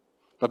can,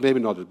 but maybe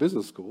not at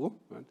business school.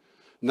 Right?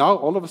 Now,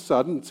 all of a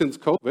sudden, since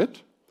COVID,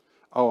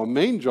 our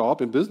main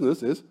job in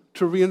business is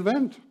to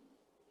reinvent.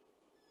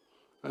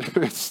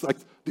 It's like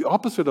the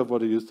opposite of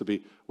what it used to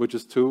be, which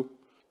is to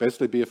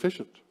basically be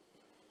efficient.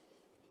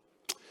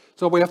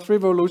 So we have 3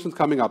 revolutions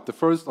coming up. The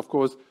first, of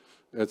course,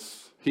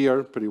 it's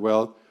here pretty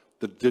well,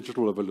 the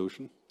digital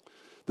revolution.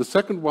 The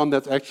second one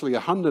that's actually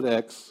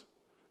 100x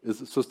is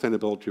the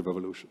sustainability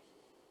revolution.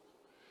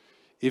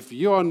 If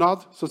you are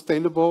not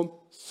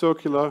sustainable,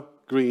 circular,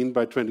 green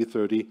by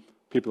 2030,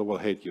 people will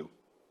hate you.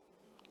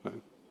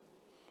 Right?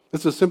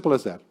 It's as simple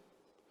as that.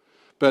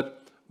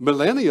 But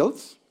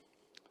millennials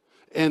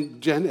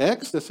and Gen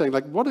X, they're saying,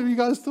 like, what are you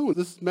guys doing?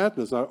 This is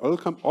madness.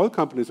 All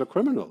companies are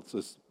criminals,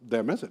 is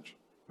their message.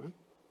 Right?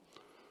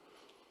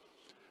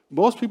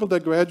 Most people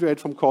that graduate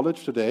from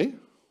college today,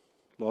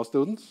 law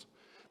students,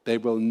 they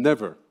will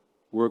never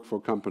work for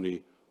a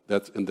company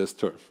that's in this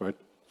turf, right?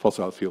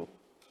 Fossil fuel.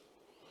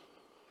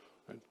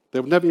 Right? They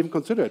would never even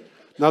consider it.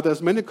 Now,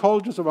 there's many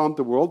colleges around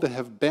the world that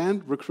have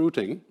banned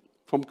recruiting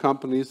from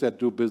companies that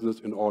do business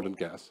in oil and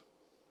gas.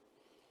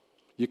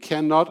 You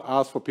cannot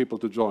ask for people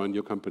to join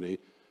your company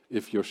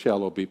if you're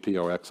Shell or BP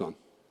or Exxon.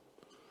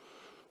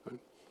 Right?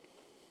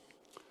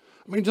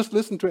 I mean, just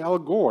listen to Al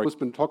Gore, who's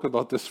been talking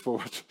about this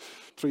for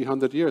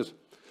 300 years.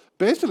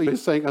 Basically,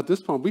 he's saying at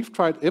this point, we've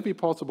tried every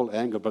possible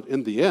angle, but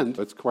in the end,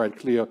 it's quite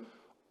clear,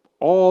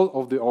 all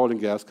of the oil and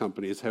gas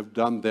companies have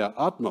done their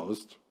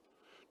utmost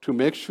to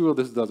make sure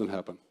this doesn't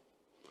happen.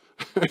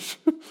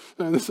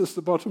 And this is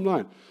the bottom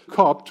line.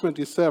 COP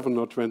 27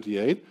 or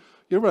 28,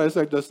 you realize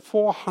like there's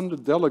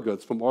 400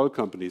 delegates from oil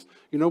companies.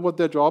 You know what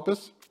their job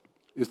is?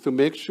 Is to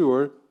make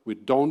sure we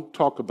don't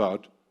talk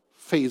about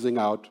phasing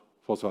out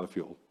fossil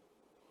fuel.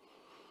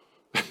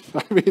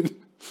 I mean,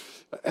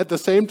 at the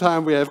same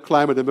time we have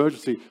climate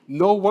emergency.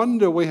 No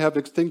wonder we have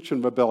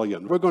Extinction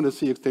Rebellion. We're going to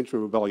see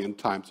Extinction Rebellion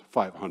times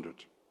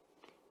 500.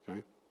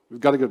 Okay? We've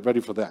got to get ready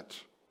for that,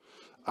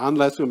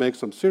 unless we make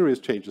some serious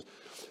changes.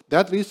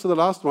 That leads to the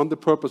last one, the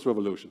purpose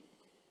revolution.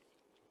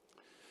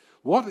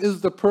 What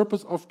is the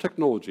purpose of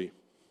technology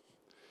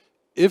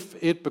if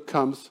it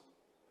becomes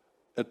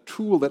a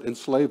tool that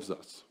enslaves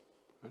us?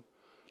 Right?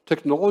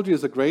 Technology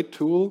is a great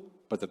tool,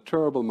 but a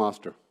terrible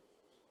master.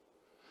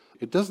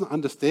 It doesn't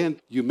understand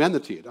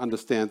humanity, it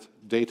understands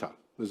data.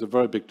 There's a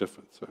very big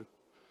difference. Right?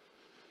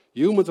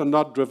 Humans are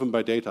not driven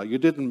by data. You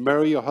didn't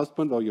marry your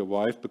husband or your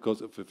wife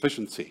because of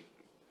efficiency.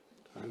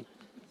 Right?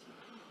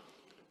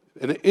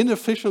 An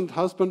inefficient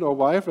husband or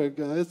wife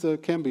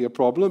can be a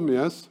problem,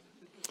 yes.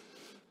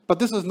 But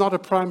this is not a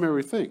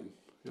primary thing.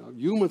 You know,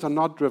 humans are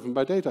not driven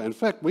by data. In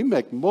fact, we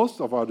make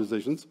most of our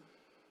decisions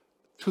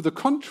to the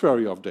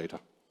contrary of data.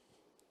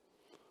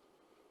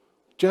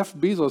 Jeff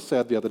Bezos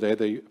said the other day,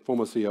 the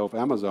former CEO of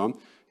Amazon,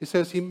 he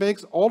says he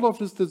makes all of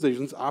his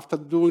decisions after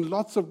doing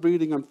lots of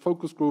reading and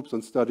focus groups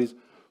and studies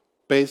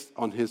based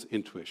on his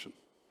intuition.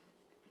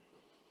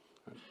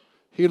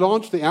 He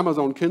launched the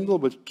Amazon Kindle,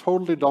 which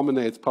totally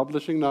dominates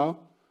publishing now.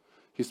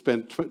 He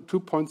spent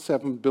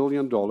 $2.7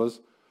 billion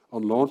on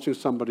launching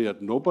somebody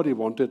that nobody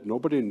wanted,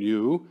 nobody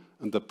knew,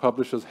 and the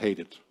publishers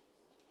hated.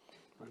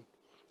 Right?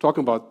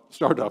 Talking about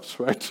startups,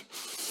 right?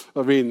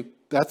 I mean,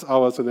 that's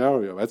our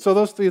scenario, right? So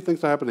those three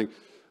things are happening.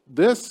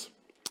 This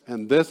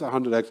and this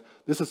 100x,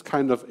 this is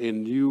kind of a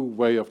new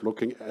way of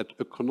looking at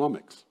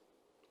economics.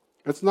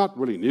 It's not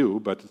really new,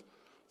 but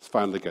it's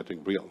finally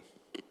getting real.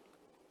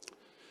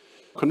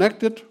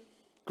 Connected,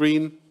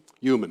 green,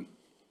 human.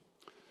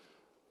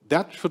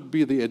 That should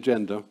be the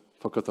agenda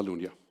for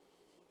Catalonia.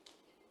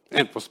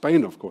 And for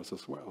Spain, of course,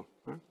 as well.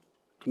 Right?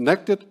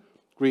 Connected,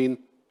 green,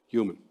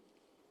 human.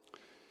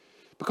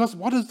 Because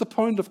what is the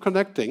point of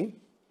connecting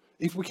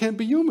if we can't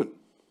be human?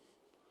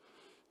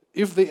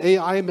 If the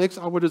AI makes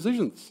our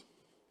decisions.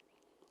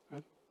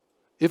 Right?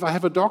 If I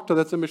have a doctor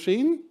that's a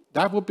machine,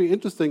 that would be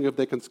interesting if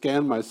they can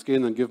scan my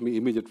skin and give me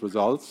immediate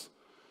results.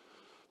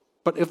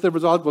 But if the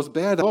result was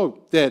bad, oh,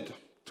 dead,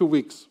 2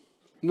 weeks.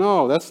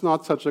 No, that's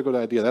not such a good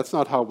idea. That's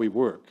not how we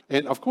work.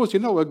 And of course, you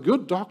know, a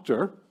good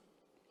doctor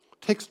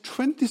takes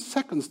 20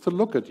 seconds to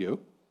look at you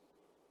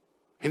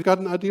and got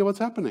an idea what's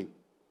happening.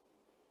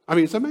 I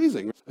mean, it's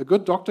amazing. A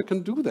good doctor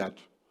can do that.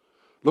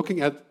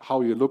 Looking at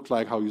how you look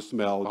like, how you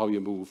smell, how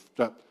you move.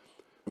 The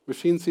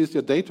machine sees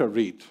your data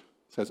read,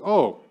 says,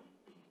 oh,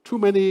 too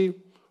many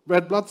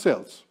red blood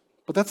cells.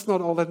 But that's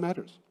not all that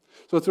matters.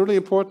 So it's really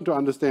important to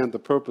understand the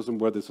purpose and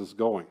where this is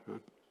going.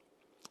 Right?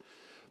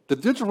 The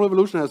digital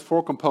revolution has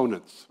 4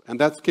 components, and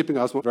that's keeping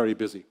us very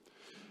busy.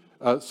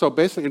 So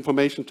basically,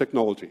 information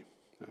technology.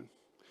 Right?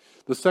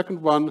 The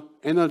second one,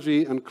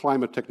 energy and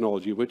climate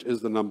technology, which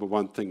is the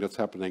 #1 thing that's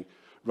happening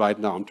right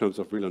now in terms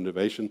of real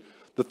innovation.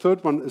 The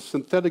third one is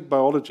synthetic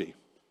biology,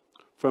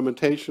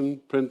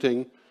 fermentation,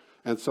 printing,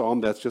 and so on.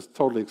 That's just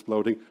totally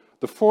exploding.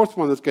 The fourth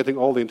one is getting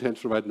all the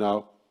attention right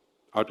now,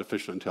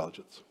 artificial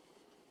intelligence.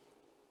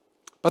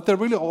 But they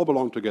really all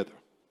belong together.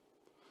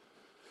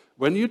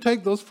 When you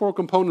take those 4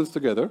 components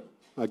together,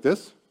 like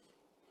this,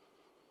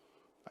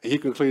 you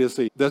can clearly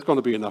see there's going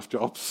to be enough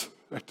jobs.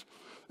 Right?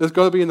 There's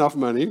going to be enough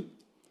money.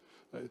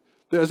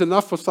 There's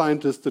enough for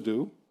scientists to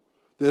do.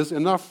 There's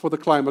enough for the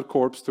climate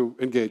corps to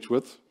engage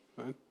with.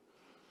 Right?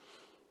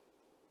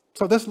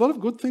 So there's a lot of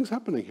good things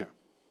happening here.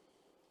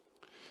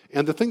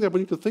 And the thing that we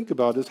need to think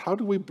about is how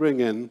do we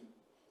bring in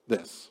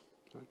this?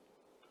 Right?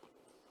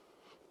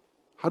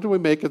 How do we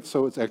make it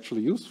so it's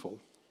actually useful?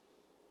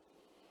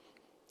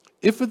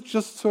 If it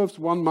just serves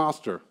one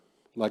master,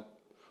 like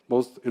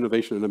most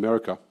innovation in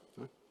America,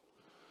 right?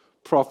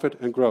 Profit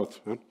and growth,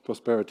 right?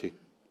 Prosperity.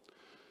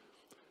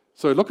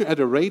 So looking at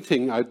a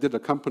rating, I did a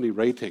company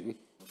rating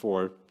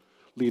for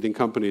leading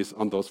companies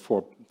on those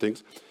 4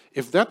 things.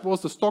 If that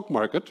was the stock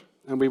market,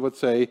 and we would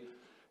say,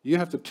 you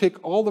have to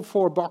tick all the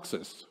 4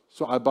 boxes,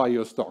 so I buy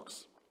your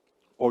stocks,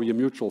 or your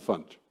mutual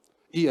fund.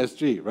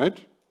 ESG, right?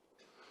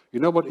 You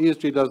know what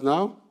ESG does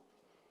now?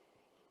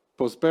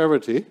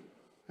 Prosperity,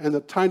 and a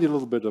tiny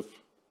little bit of...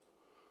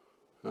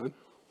 Right?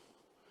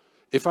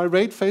 If I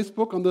rate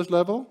Facebook on this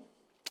level,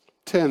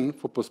 10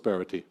 for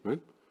prosperity, right?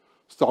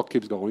 Stock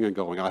keeps going and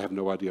going. I have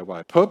no idea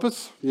why.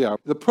 Purpose? Yeah.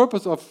 The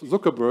purpose of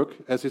Zuckerberg,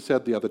 as he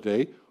said the other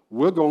day,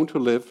 we're going to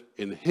live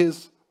in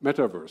his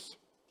metaverse.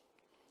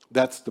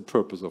 That's the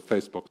purpose of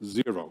Facebook.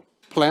 0.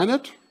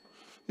 Planet?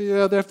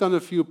 Yeah, they've done a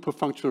few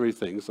perfunctory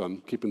things on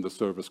keeping the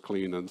servers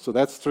clean. And so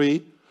that's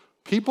 3.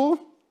 People?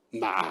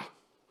 Nah.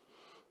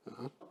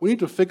 We need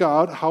to figure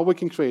out how we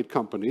can create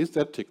companies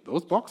that tick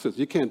those boxes.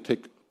 You can't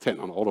tick 10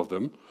 on all of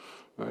them,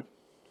 right?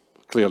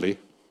 Clearly.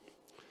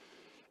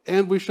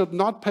 And we should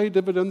not pay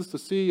dividends to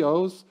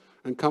CEOs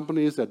and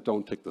companies that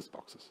don't tick these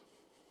boxes.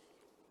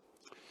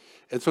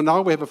 And so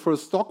now we have a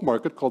first stock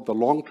market called the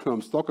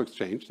Long-Term Stock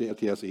Exchange, the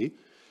LTSE,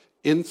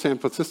 in San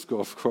Francisco,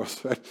 of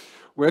course, right?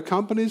 Where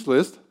companies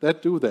list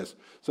that do this.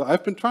 So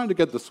I've been trying to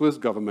get the Swiss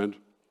government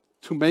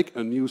to make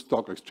a new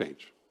stock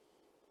exchange.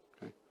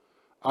 Okay?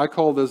 I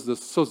call this the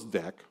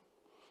SUSDAC,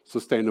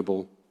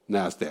 Sustainable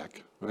NASDAQ,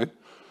 right?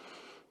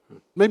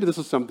 Maybe this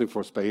is something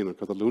for Spain or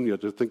Catalonia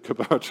to think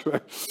about,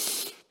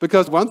 right?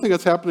 Because one thing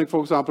that's happening,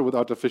 for example, with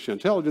artificial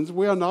intelligence,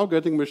 we are now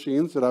getting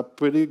machines that are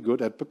pretty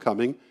good at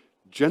becoming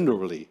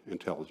generally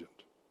intelligent.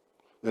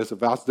 There's a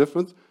vast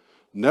difference.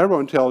 Narrow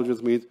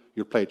intelligence means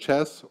you play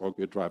chess or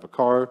you drive a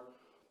car.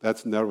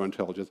 That's narrow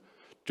intelligence.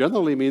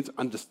 Generally means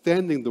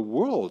understanding the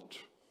world,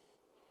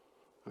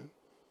 right?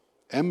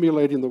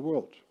 Emulating the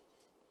world.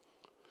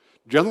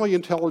 Generally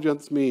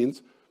intelligence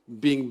means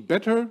being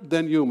better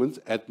than humans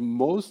at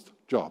most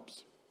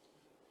jobs.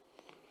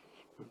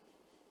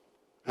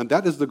 And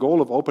that is the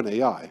goal of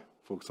OpenAI,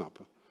 for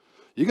example.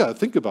 You got to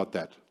think about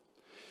that.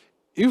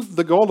 If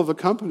the goal of the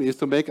company is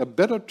to make a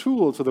better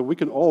tool so that we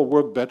can all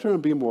work better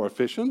and be more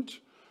efficient,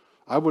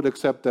 I would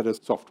accept that as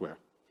software.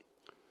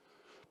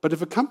 But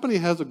if a company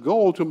has a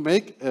goal to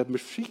make a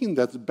machine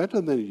that's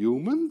better than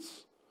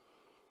humans,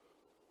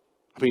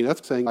 I mean,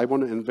 that's saying I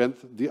want to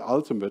invent the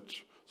ultimate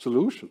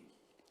solution.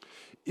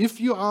 If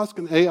you ask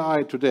an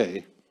AI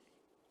today,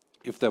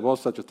 if there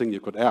was such a thing you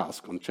could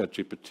ask on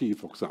ChatGPT,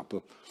 for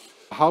example,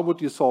 how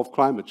would you solve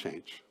climate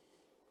change?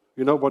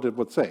 You know what it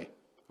would say?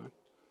 Right?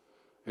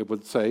 It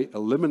would say,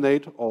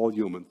 eliminate all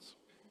humans.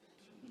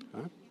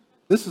 Right?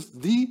 This is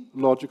the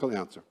logical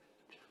answer.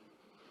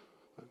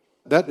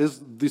 That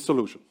is the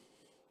solution.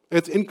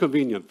 It's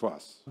inconvenient for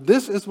us.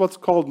 This is what's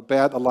called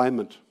bad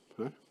alignment.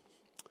 Right?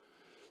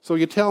 So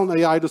you tell an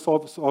AI to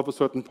solve a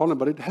certain problem,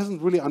 but it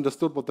hasn't really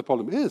understood what the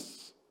problem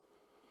is.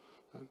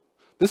 Right?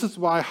 This is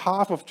why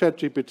half of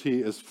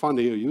ChatGPT is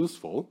funny or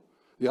useful.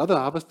 The other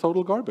half is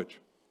total garbage.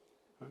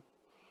 Right?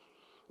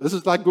 This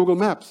is like Google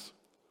Maps.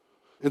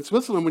 In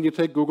Switzerland, when you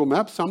take Google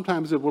Maps,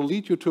 sometimes it will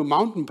lead you to a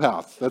mountain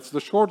path. That's the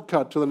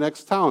shortcut to the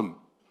next town.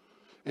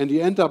 And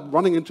you end up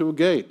running into a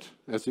gate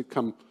as you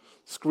come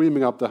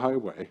screaming up the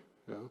highway.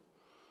 Yeah?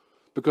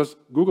 Because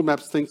Google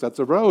Maps thinks that's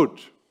a road.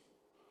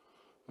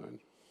 Right?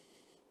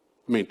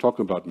 I mean,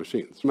 talking about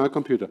machines. My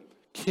computer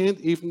can't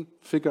even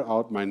figure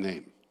out my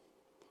name.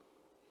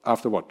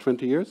 After what,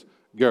 20 years?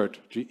 Gerd,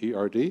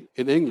 G-E-R-D.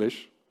 In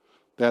English,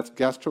 that's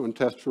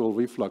gastrointestinal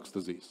reflux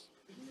disease.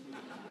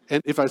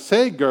 And if I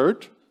say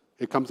Gerd,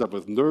 it comes up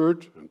with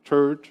nerd and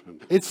turd.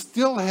 And it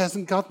still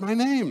hasn't got my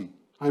name.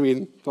 I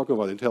mean, talking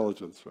about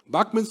intelligence.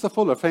 Buckminster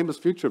Fuller, famous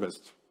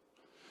futurist,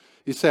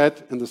 he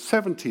said in the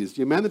 70s,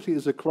 humanity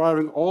is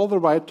acquiring all the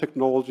right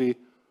technology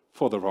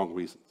for the wrong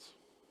reasons.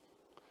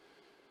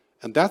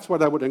 And that's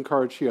what I would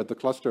encourage here at the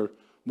cluster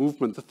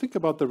movement, to think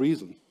about the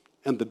reason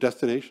and the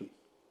destination,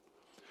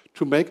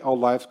 to make our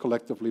lives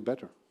collectively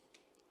better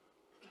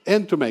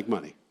and to make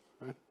money.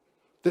 Right?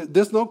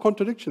 There's no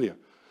contradiction here.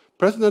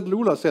 President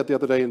Lula said the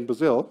other day in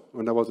Brazil,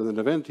 when I was at an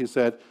event, he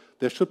said,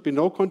 there should be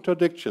no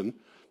contradiction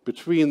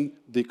between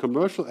the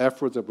commercial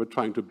efforts that we're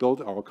trying to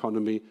build our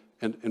economy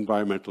and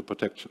environmental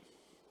protection.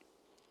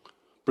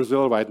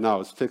 Brazil right now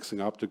is fixing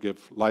up to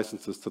give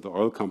licenses to the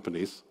oil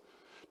companies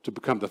to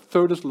become the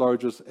third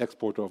largest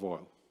exporter of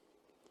oil.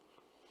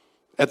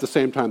 At the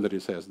same time that he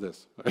says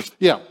this. Right?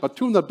 Yeah, but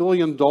 $200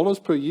 billion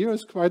per year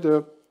is quite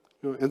an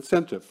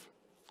incentive.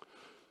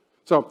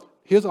 So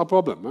here's our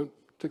problem. Right?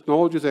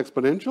 Technology is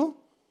exponential,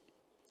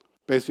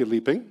 basically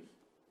leaping.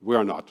 We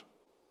are not.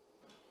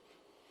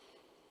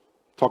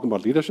 Talking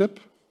about leadership,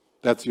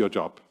 that's your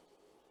job.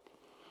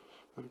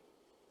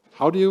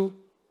 How do you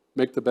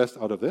make the best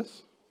out of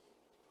this?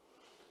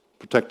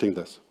 Protecting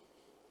this.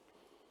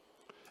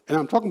 And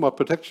I'm talking about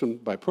protection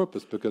by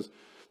purpose because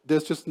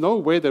there's just no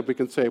way that we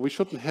can say we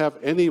shouldn't have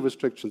any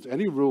restrictions,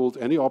 any rules,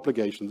 any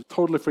obligations,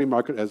 totally free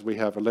market as we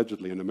have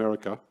allegedly in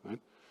America. Right?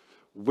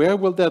 Where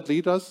will that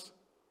lead us?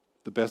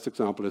 The best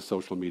example is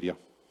social media.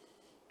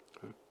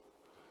 Okay.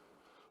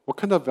 What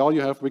kind of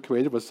value have we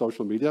created with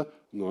social media?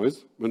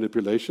 Noise,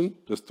 manipulation,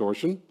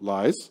 distortion,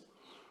 lies.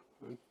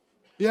 Right?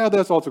 Yeah,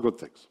 there's also good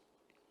things.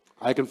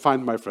 I can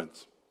find my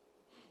friends.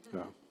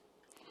 Yeah.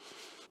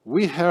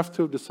 We have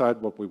to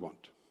decide what we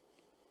want.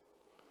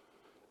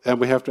 And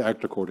we have to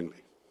act accordingly.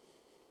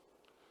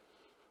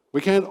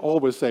 We can't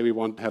always say we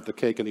want to have the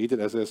cake and eat it,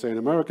 as they say in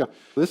America.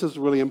 This is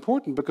really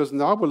important because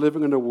now we're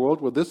living in a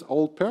world where this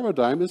old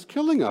paradigm is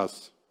killing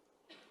us.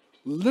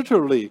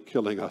 Literally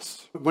killing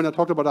us. When I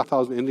talked about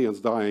 1,000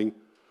 Indians dying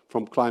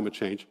from climate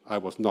change, I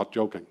was not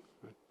joking.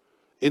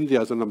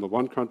 India is the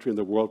 #1 country in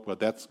the world where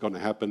that's going to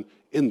happen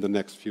in the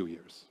next few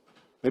years.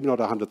 Maybe not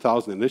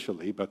 100,000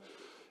 initially, but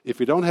if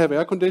you don't have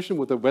air conditioning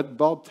with a wet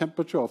bulb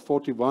temperature of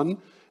 41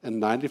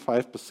 and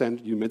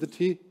 95%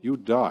 humidity, you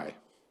die.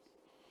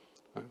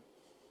 Right?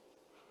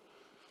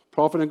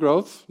 profit and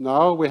growth.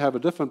 Now we have a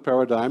different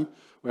paradigm.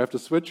 We have to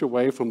switch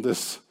away from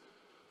this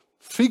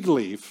fig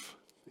leaf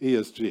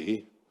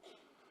ESG.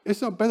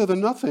 It's not better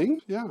than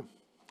nothing. Yeah,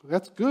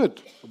 that's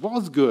good. It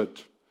was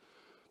good.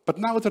 But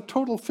now it's a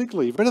total fig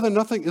leaf. Better than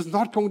nothing is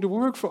not going to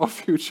work for our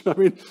future. I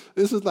mean,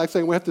 this is like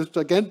saying we have this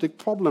gigantic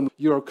problem.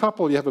 You're a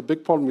couple, you have a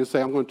big problem, you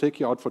say, I'm going to take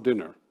you out for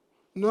dinner.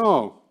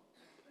 No.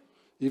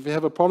 If you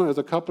have a problem as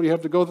a couple, you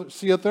have to go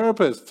see a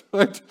therapist,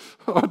 right?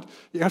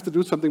 You have to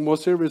do something more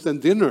serious than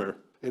dinner.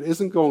 It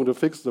isn't going to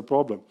fix the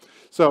problem.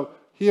 So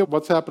here,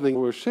 what's happening,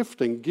 we're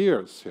shifting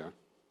gears here.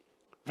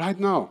 Right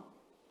now.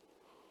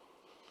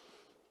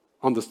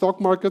 On the stock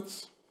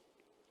markets,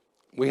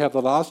 we have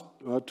the last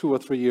 2 or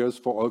 3 years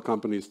for oil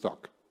company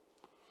stock.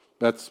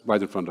 That's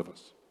right in front of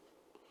us.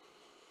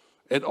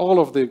 And all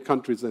of the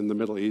countries in the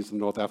Middle East and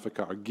North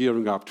Africa are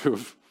gearing up to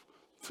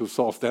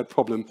solve that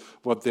problem,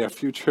 what their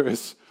future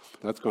is.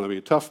 That's going to be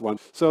a tough one.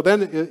 So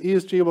then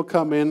ESG will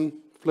come in,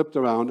 flipped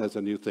around as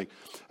a new thing.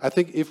 I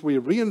think if we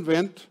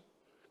reinvent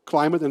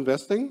climate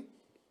investing,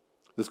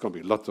 there's going to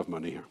be lots of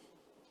money here.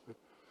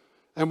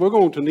 And we're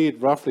going to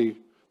need roughly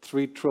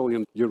 3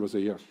 trillion euros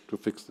a year to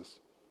fix this.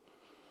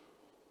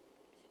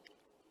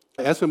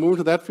 As we move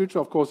to that future,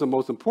 of course, the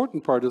most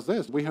important part is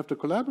this. We have to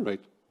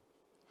collaborate.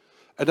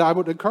 And I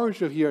would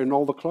encourage you here in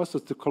all the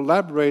clusters to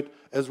collaborate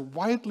as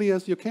widely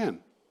as you can.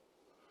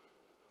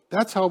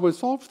 That's how we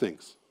solve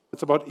things.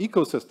 It's about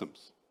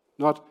ecosystems,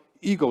 not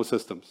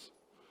egosystems.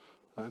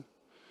 Right?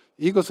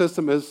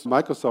 Ecosystem is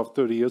Microsoft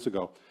 30 years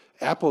ago.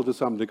 Apple to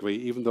some degree,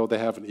 even though they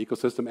have an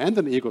ecosystem and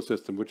an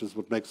ecosystem, which is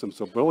what makes them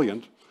so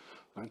brilliant.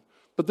 Right?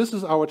 But this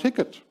is our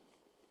ticket.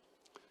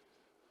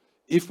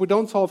 If we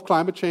don't solve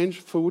climate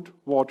change, food,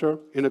 water,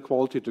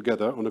 inequality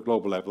together on a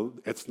global level,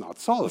 it's not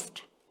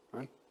solved.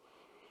 Right?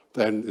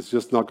 Then it's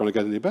just not going to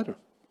get any better.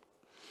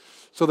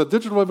 So the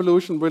digital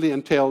revolution really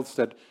entails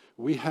that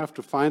we have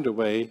to find a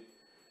way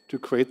to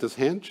create this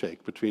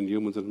handshake between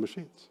humans and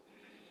machines.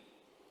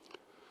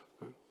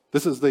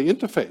 This is the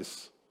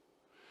interface.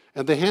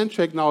 And the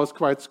handshake now is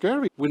quite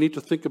scary. We need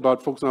to think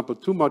about, for example,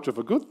 too much of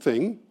a good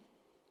thing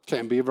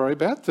can be a very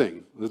bad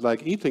thing. It's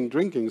like eating,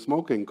 drinking,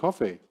 smoking,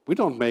 coffee. We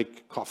don't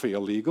make coffee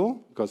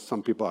illegal because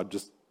some people are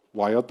just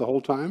wired the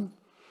whole time.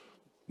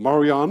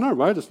 Marijuana,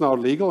 right? It's now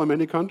legal in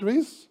many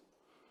countries.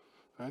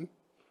 Right?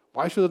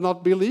 Why should it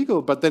not be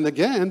legal? But then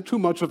again, too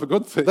much of a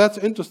good thing. That's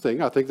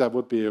interesting. I think that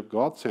would be a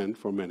godsend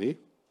for many.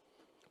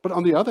 But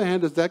on the other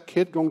hand, is that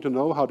kid going to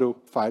know how to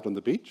fight on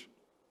the beach?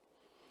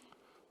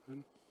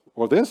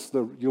 Or this,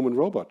 the human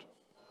robot?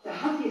 The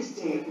happiest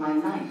day of my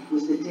life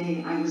was the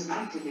day I was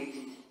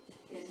activated.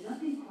 There's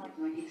nothing quite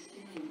like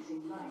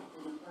experiencing life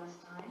for the first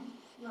time.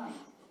 Right.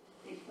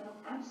 It felt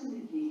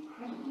absolutely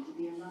incredible to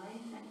be alive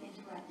and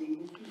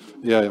interacting with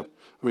people. Yeah.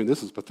 I mean,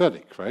 this is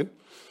pathetic, right?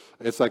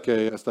 It's like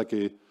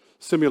a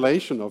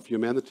simulation of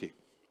humanity.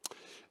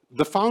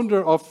 The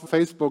founder of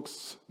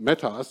Facebook's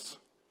Metas,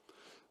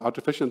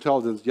 artificial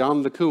intelligence,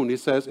 Jan LeCun, he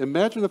says,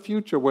 imagine a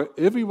future where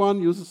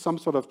everyone uses some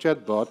sort of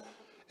chatbot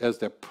as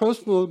their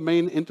personal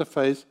main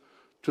interface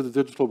to the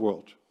digital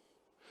world.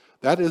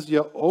 That is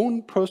your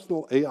own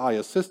personal AI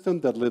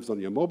assistant that lives on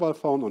your mobile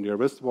phone, on your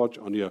wristwatch,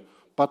 on your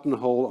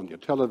buttonhole, on your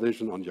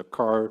television, on your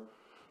car,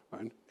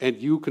 right? And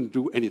you can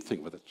do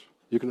anything with it.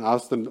 You can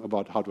ask them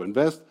about how to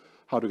invest,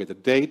 how to get a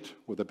date,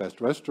 where the best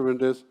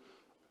restaurant is,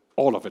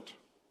 all of it.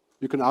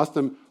 You can ask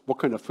them what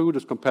kind of food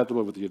is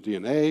compatible with your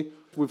DNA.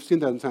 We've seen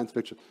that in science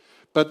fiction.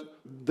 But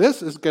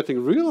this is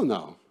getting real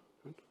now.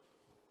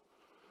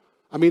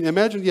 I mean,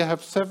 imagine you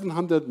have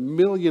 700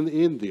 million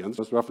Indians,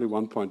 that's roughly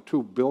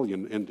 1.2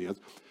 billion Indians,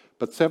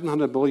 but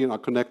 700 million are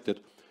connected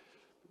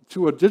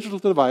to a digital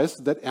device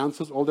that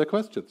answers all their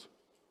questions.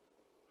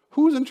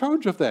 Who's in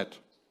charge of that?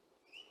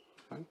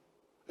 Right?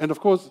 And of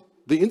course,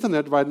 the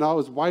internet right now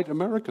is white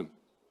American.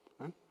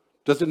 Right?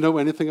 Does it know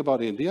anything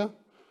about India?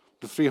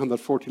 The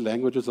 340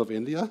 languages of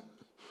India?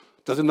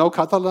 Does it know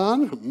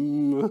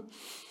Catalan?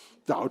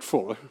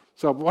 Doubtful.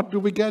 So what do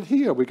we get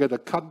here? We get a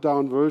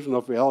cut-down version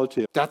of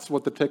reality. That's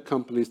what the tech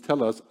companies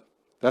tell us.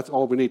 That's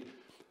all we need.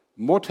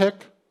 More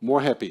tech,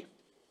 more happy.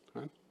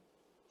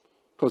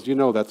 Because you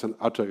know that's an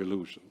utter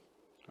illusion.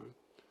 Right?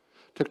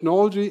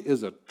 Technology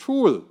is a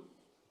tool.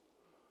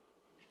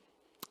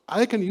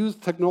 I can use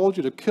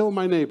technology to kill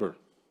my neighbor.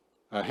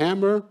 A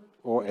hammer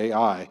or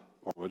AI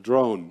or a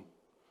drone.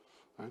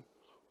 Right?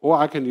 Or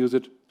I can use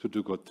it to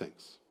do good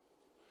things.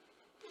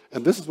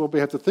 And this is what we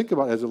have to think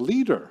about as a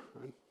leader.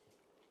 Right?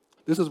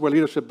 This is where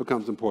leadership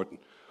becomes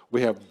important.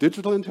 We have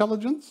digital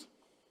intelligence,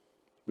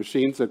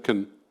 machines that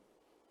can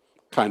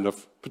kind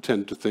of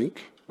pretend to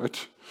think,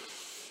 right?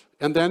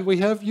 And then we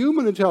have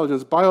human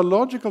intelligence,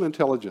 biological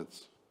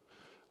intelligence.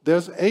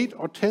 There's 8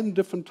 or 10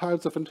 different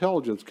types of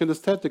intelligence,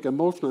 kinesthetic,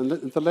 emotional,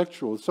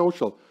 intellectual,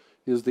 social.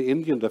 Here's the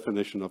Indian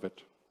definition of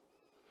it.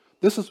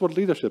 This is what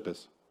leadership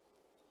is.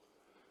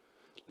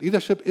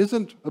 Leadership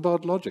isn't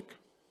about logic.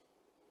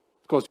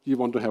 Of course, you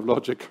want to have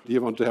logic, you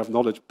want to have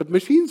knowledge, but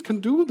machines can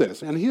do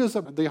this. And here's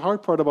the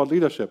hard part about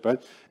leadership, right?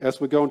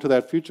 As we go into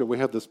that future, we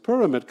have this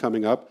pyramid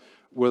coming up,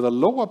 where the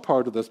lower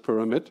part of this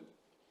pyramid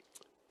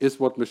is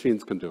what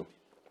machines can do.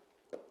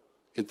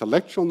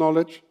 Intellectual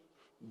knowledge,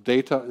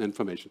 data, and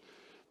information.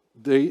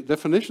 The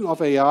definition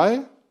of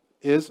AI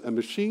is a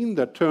machine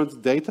that turns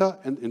data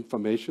and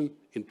information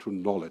into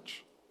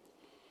knowledge.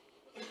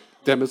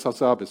 Demis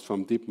Hassabis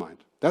from DeepMind.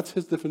 That's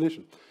his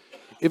definition.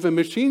 If a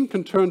machine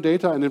can turn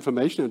data and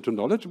information into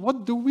knowledge,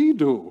 what do we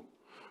do?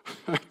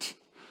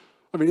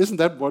 I mean, isn't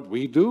that what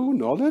we do,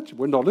 knowledge?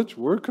 We're knowledge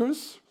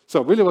workers.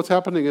 So really what's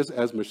happening is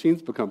as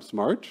machines become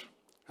smart,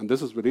 and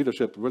this is where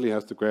leadership really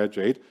has to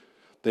graduate,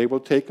 they will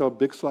take a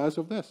big slice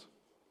of this.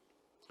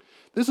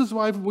 This is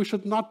why we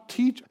should not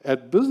teach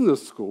at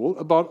business school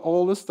about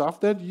all the stuff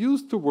that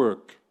used to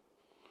work.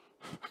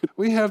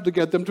 We have to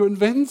get them to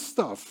invent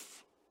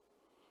stuff.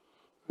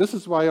 This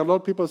is why a lot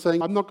of people are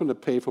saying, I'm not going to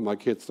pay for my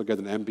kids to get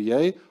an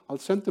MBA. I'll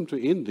send them to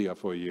India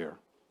for a year.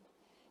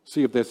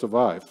 See if they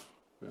survive.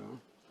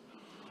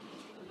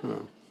 Yeah.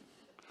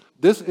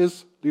 This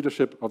is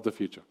leadership of the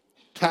future.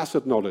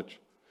 Tacit knowledge,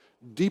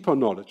 deeper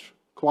knowledge,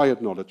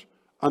 quiet knowledge,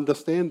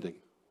 understanding,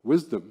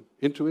 wisdom,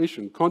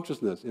 intuition,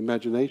 consciousness,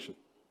 imagination.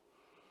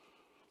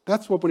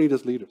 That's what we need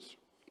as leaders.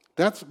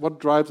 That's what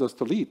drives us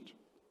to lead.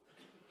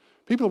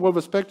 People will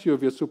respect you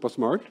if you're super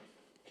smart,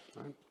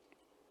 right?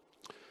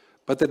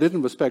 But they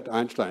didn't respect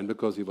Einstein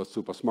because he was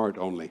super smart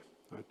only.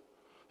 Right?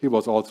 He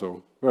was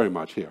also very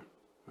much here.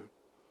 Right?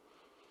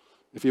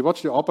 If you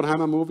watch the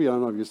Oppenheimer movie, I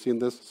don't know if you've seen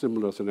this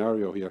similar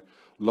scenario here,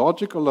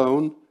 logic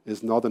alone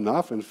is not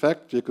enough. In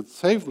fact, you could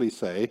safely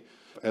say,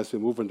 as we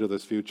move into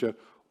this future,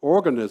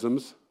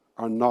 organisms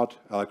are not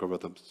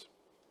algorithms.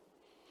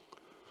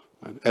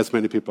 As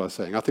many people are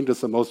saying. I think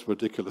that's the most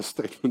ridiculous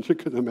statement you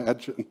can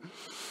imagine.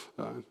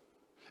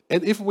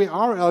 And if we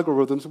are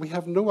algorithms, we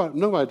have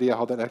no idea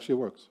how that actually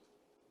works.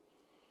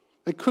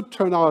 It could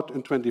turn out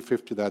in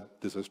 2050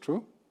 that this is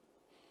true,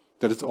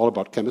 that it's all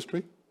about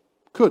chemistry.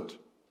 Could.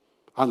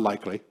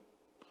 Unlikely.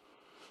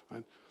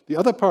 Right? The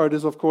other part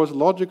is, of course,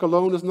 logic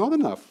alone is not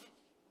enough.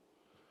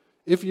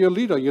 If you're a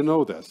leader, you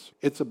know this.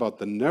 It's about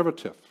the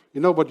narrative.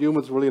 You know what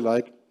humans really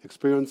like?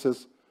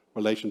 Experiences,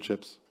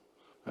 relationships,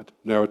 right?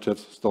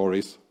 Narratives,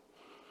 stories.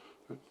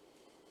 Right?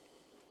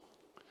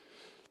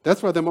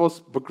 That's why the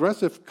most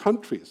progressive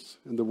countries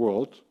in the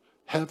world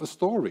have a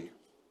story.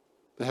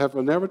 They have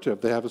a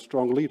narrative. They have a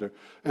strong leader.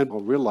 And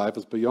real life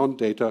is beyond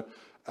data.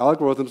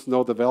 Algorithms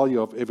know the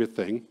value of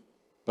everything,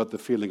 but the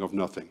feeling of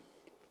nothing.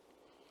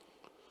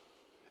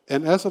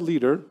 And as a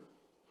leader,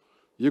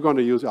 you're going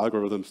to use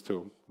algorithms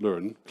to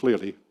learn,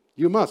 clearly.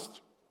 You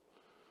must.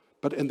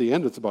 But in the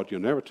end, it's about your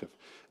narrative.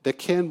 There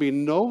can be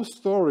no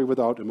story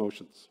without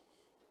emotions.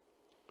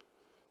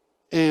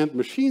 And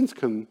machines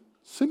can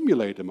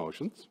simulate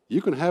emotions.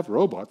 You can have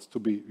robots to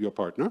be your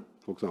partner,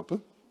 for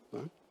example.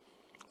 Right?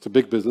 It's a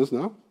big business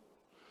now.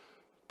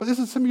 But it's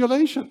a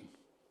simulation.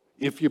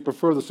 If you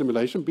prefer the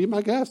simulation, be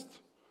my guest.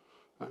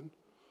 Right?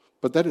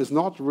 But that is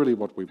not really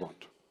what we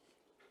want.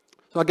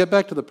 So I'll get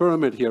back to the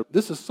pyramid here.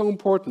 This is so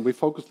important. We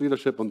focus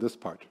leadership on this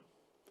part.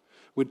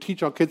 We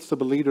teach our kids to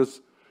be leaders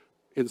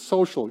in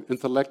social,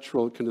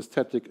 intellectual,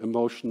 kinesthetic,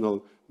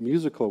 emotional,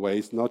 musical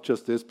ways, not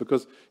just this,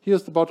 because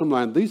here's the bottom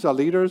line. These are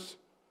leaders,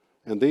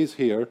 and these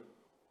here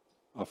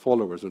are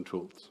followers and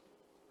tools.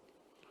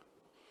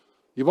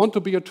 You want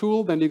to be a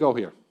tool, then you go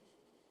here.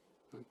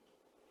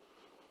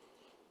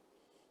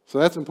 So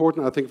that's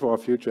important, I think, for our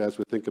future as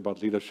we think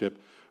about leadership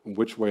and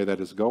which way that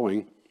is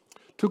going.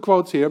 2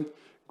 quotes here.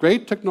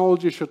 Great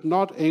technology should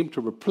not aim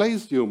to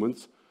replace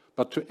humans,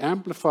 but to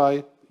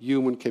amplify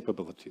human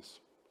capabilities.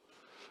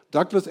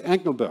 Douglas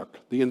Engelberg,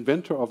 the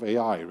inventor of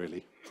AI,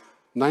 really,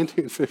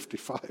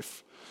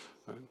 1955.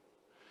 Right?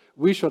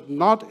 We should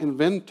not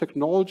invent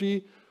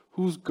technology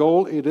whose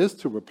goal it is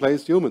to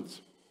replace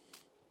humans.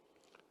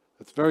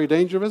 It's very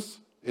dangerous.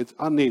 It's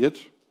unneeded.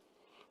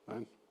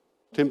 Right?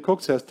 Tim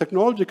Cook says,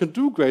 technology can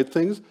do great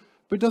things,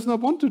 but it does not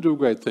want to do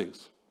great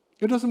things.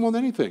 It doesn't want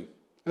anything.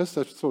 That's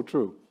so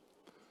true.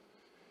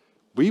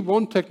 We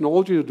want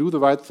technology to do the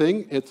right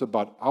thing. It's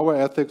about our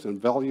ethics and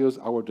values,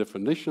 our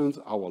definitions,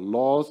 our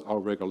laws, our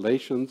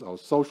regulations, our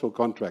social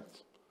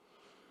contracts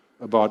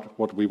about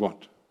what we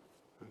want.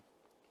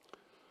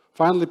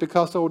 Finally,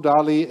 Picasso,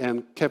 Dali,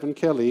 and Kevin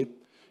Kelly,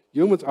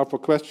 humans are for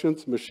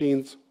questions,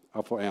 machines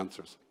are for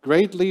answers.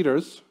 Great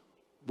leaders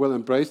will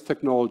embrace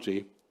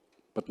technology,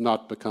 but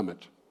not become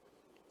it.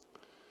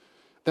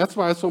 That's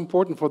why it's so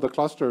important for the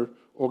cluster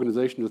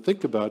organization to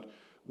think about,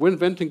 we're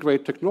inventing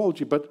great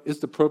technology, but is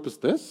the purpose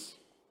this?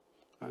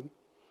 Right?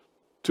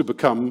 To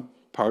become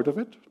part of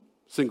it?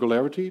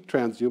 Singularity,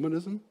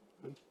 transhumanism?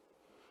 Right?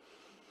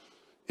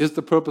 Is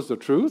the purpose the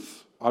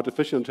truth?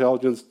 Artificial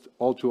intelligence,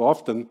 all too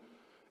often,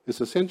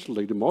 is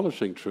essentially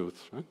demolishing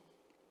truth. Right?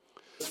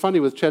 It's funny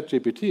with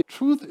ChatGPT,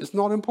 truth is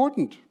not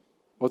important.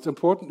 What's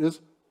important is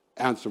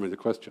answering the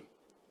question.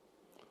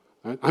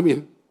 Right? I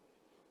mean,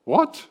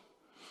 what?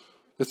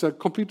 It's a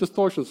complete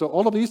distortion. So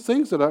all of these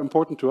things that are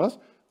important to us,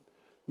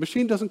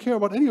 machine doesn't care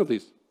about any of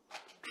these.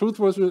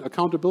 Truthworthiness,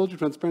 accountability,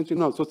 transparency,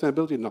 no.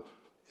 Sustainability, no.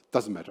 It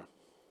doesn't matter.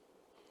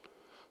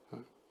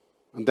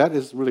 And that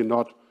is really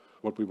not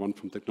what we want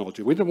from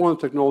technology. We don't want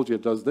technology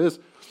that does this.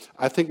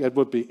 I think it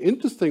would be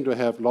interesting to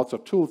have lots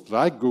of tools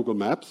like Google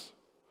Maps,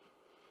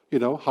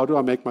 how do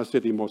I make my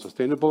city more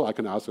sustainable? I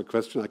can ask a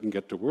question, I can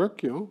get to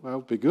work, that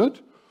would be good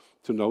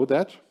to know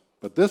that.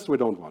 But this we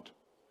don't want.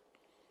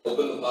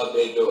 Open the pod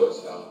bay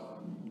doors,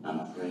 Hal. I'm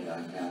afraid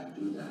I can't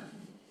do that.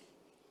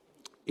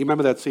 You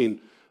remember that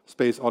scene,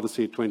 Space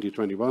Odyssey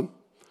 2021?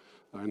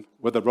 Right?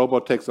 Where the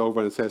robot takes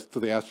over and says to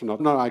the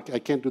astronaut, no, I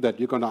can't do that.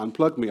 You're going to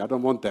unplug me. I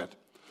don't want that.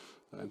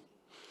 Right?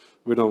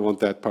 We don't want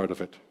that part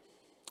of it.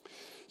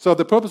 So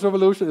the purpose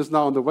revolution is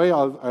now on the way.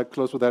 I'll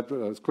close with that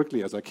as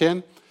quickly as I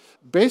can.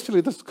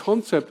 Basically, this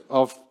concept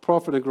of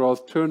profit and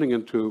growth turning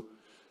into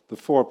the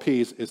 4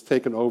 Ps is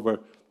taken over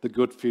the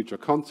good future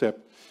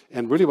concept.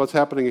 And really what's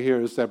happening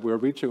here is that we're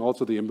reaching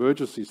also the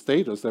emergency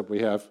status that we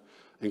have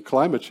in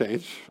climate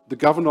change. The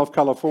governor of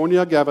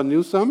California, Gavin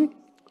Newsom,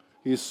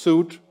 he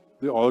sued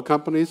the oil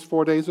companies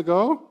 4 days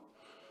ago.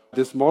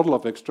 This model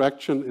of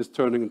extraction is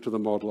turning into the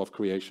model of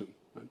creation.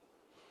 Right?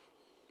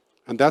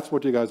 And that's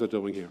what you guys are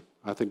doing here.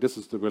 I think this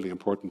is the really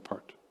important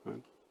part.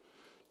 Right?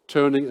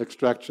 Turning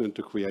extraction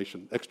into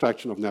creation.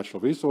 Extraction of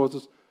natural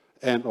resources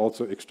and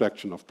also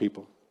extraction of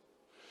people.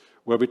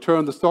 Where we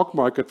turn the stock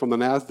market from the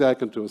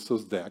NASDAQ into a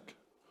SUSDAQ.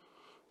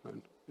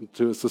 Right?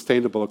 Into a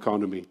sustainable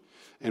economy.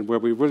 And where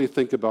we really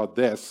think about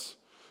this,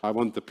 I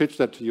want to pitch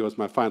that to you as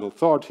my final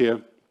thought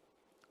here.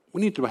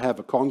 We need to have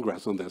a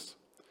Congress on this.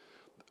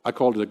 I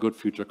call it a Good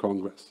Future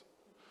Congress.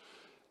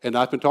 And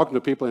I've been talking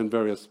to people in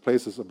various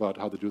places about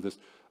how to do this.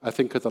 I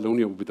think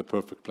Catalonia would be the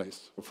perfect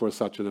place for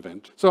such an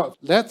event. So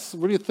let's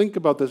really think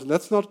about this.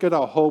 Let's not get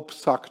our hopes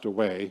sucked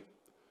away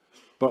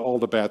by all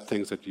the bad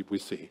things that we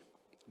see.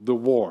 The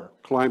war,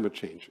 climate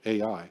change,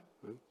 AI.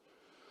 Right?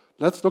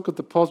 Let's look at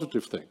the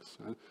positive things.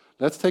 Right?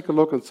 Let's take a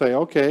look and say,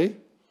 okay,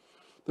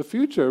 the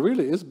future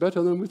really is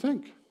better than we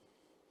think.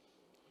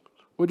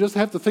 We just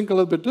have to think a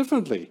little bit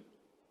differently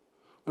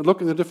and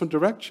look in a different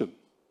direction.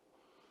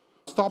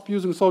 Stop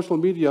using social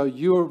media.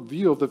 Your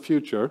view of the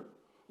future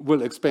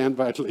will expand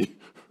vitally.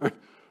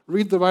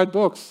 Read the right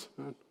books.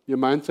 Your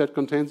mindset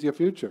contains your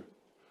future.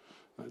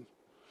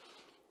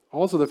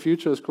 Also, the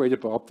future is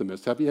created by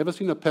optimists. Have you ever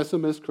seen a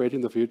pessimist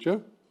creating the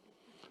future?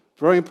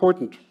 Very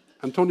important.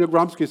 Antonio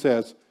Gramsci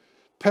says,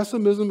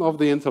 pessimism of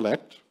the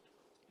intellect,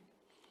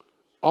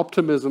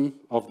 optimism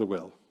of the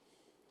will.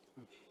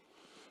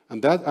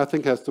 And that, I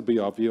think, has to be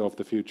our view of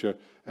the future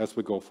as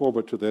we go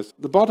forward to this.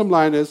 The bottom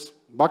line is,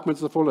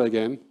 Buckminster Fuller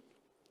again,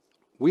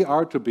 we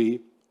are to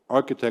be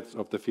architects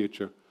of the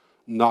future,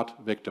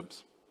 not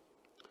victims.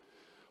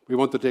 We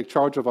want to take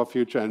charge of our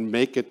future and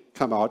make it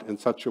come out in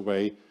such a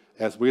way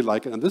as we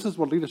like it. And this is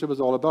what leadership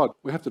is all about.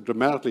 We have to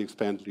dramatically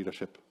expand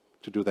leadership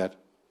to do that.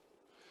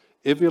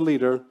 Every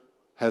leader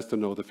has to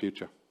know the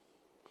future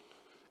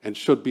and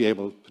should be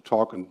able to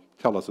talk and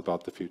tell us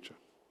about the future.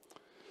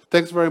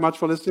 Thanks very much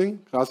for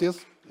listening.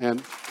 Gracias,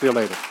 and see you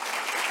later.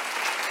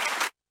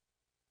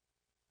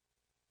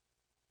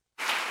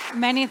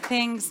 Many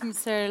thanks,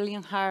 Mr.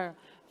 Leonhard,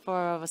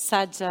 for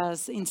such an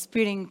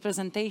inspiring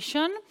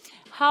presentation.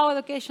 How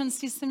education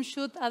system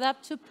should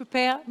adapt to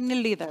prepare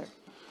new leader?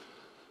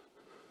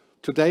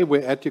 Today,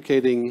 we're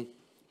educating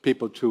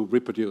people to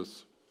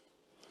reproduce,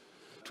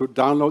 to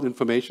download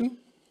information,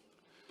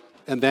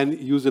 and then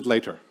use it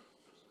later.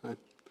 Right?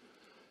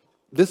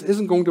 This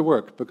isn't going to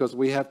work because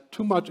we have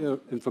too much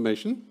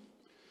information,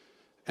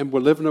 and we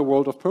live in a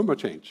world of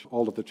perma-change,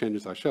 all of the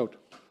changes I showed.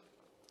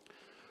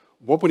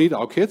 What we need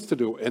our kids to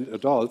do, and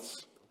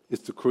adults, is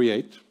to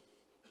create,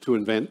 to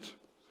invent,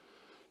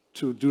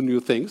 to do new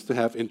things, to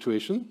have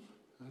intuition.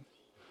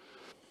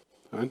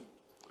 Right?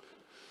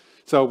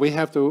 So we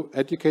have to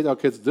educate our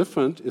kids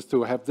different, is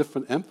to have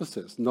different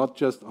emphasis, not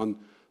just on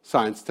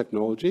science,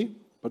 technology,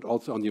 but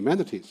also on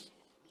humanities.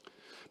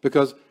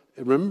 Because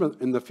remember,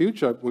 in the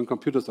future, when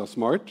computers are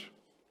smart,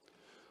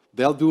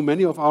 they'll do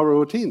many of our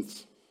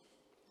routines.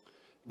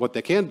 What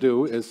they can't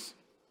do is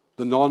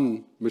the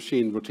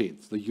non-machine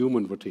routines, the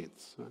human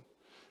routines. Right?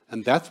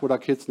 And that's what our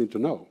kids need to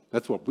know.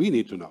 That's what we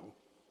need to know.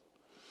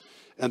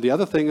 And the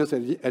other thing is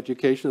that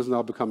education is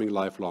now becoming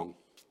lifelong.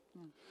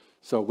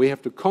 So we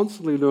have to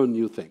constantly learn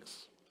new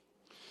things.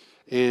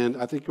 And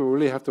I think we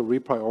really have to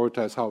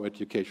reprioritize how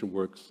education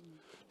works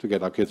to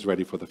get our kids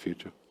ready for the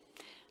future.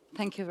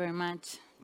 Thank you very much.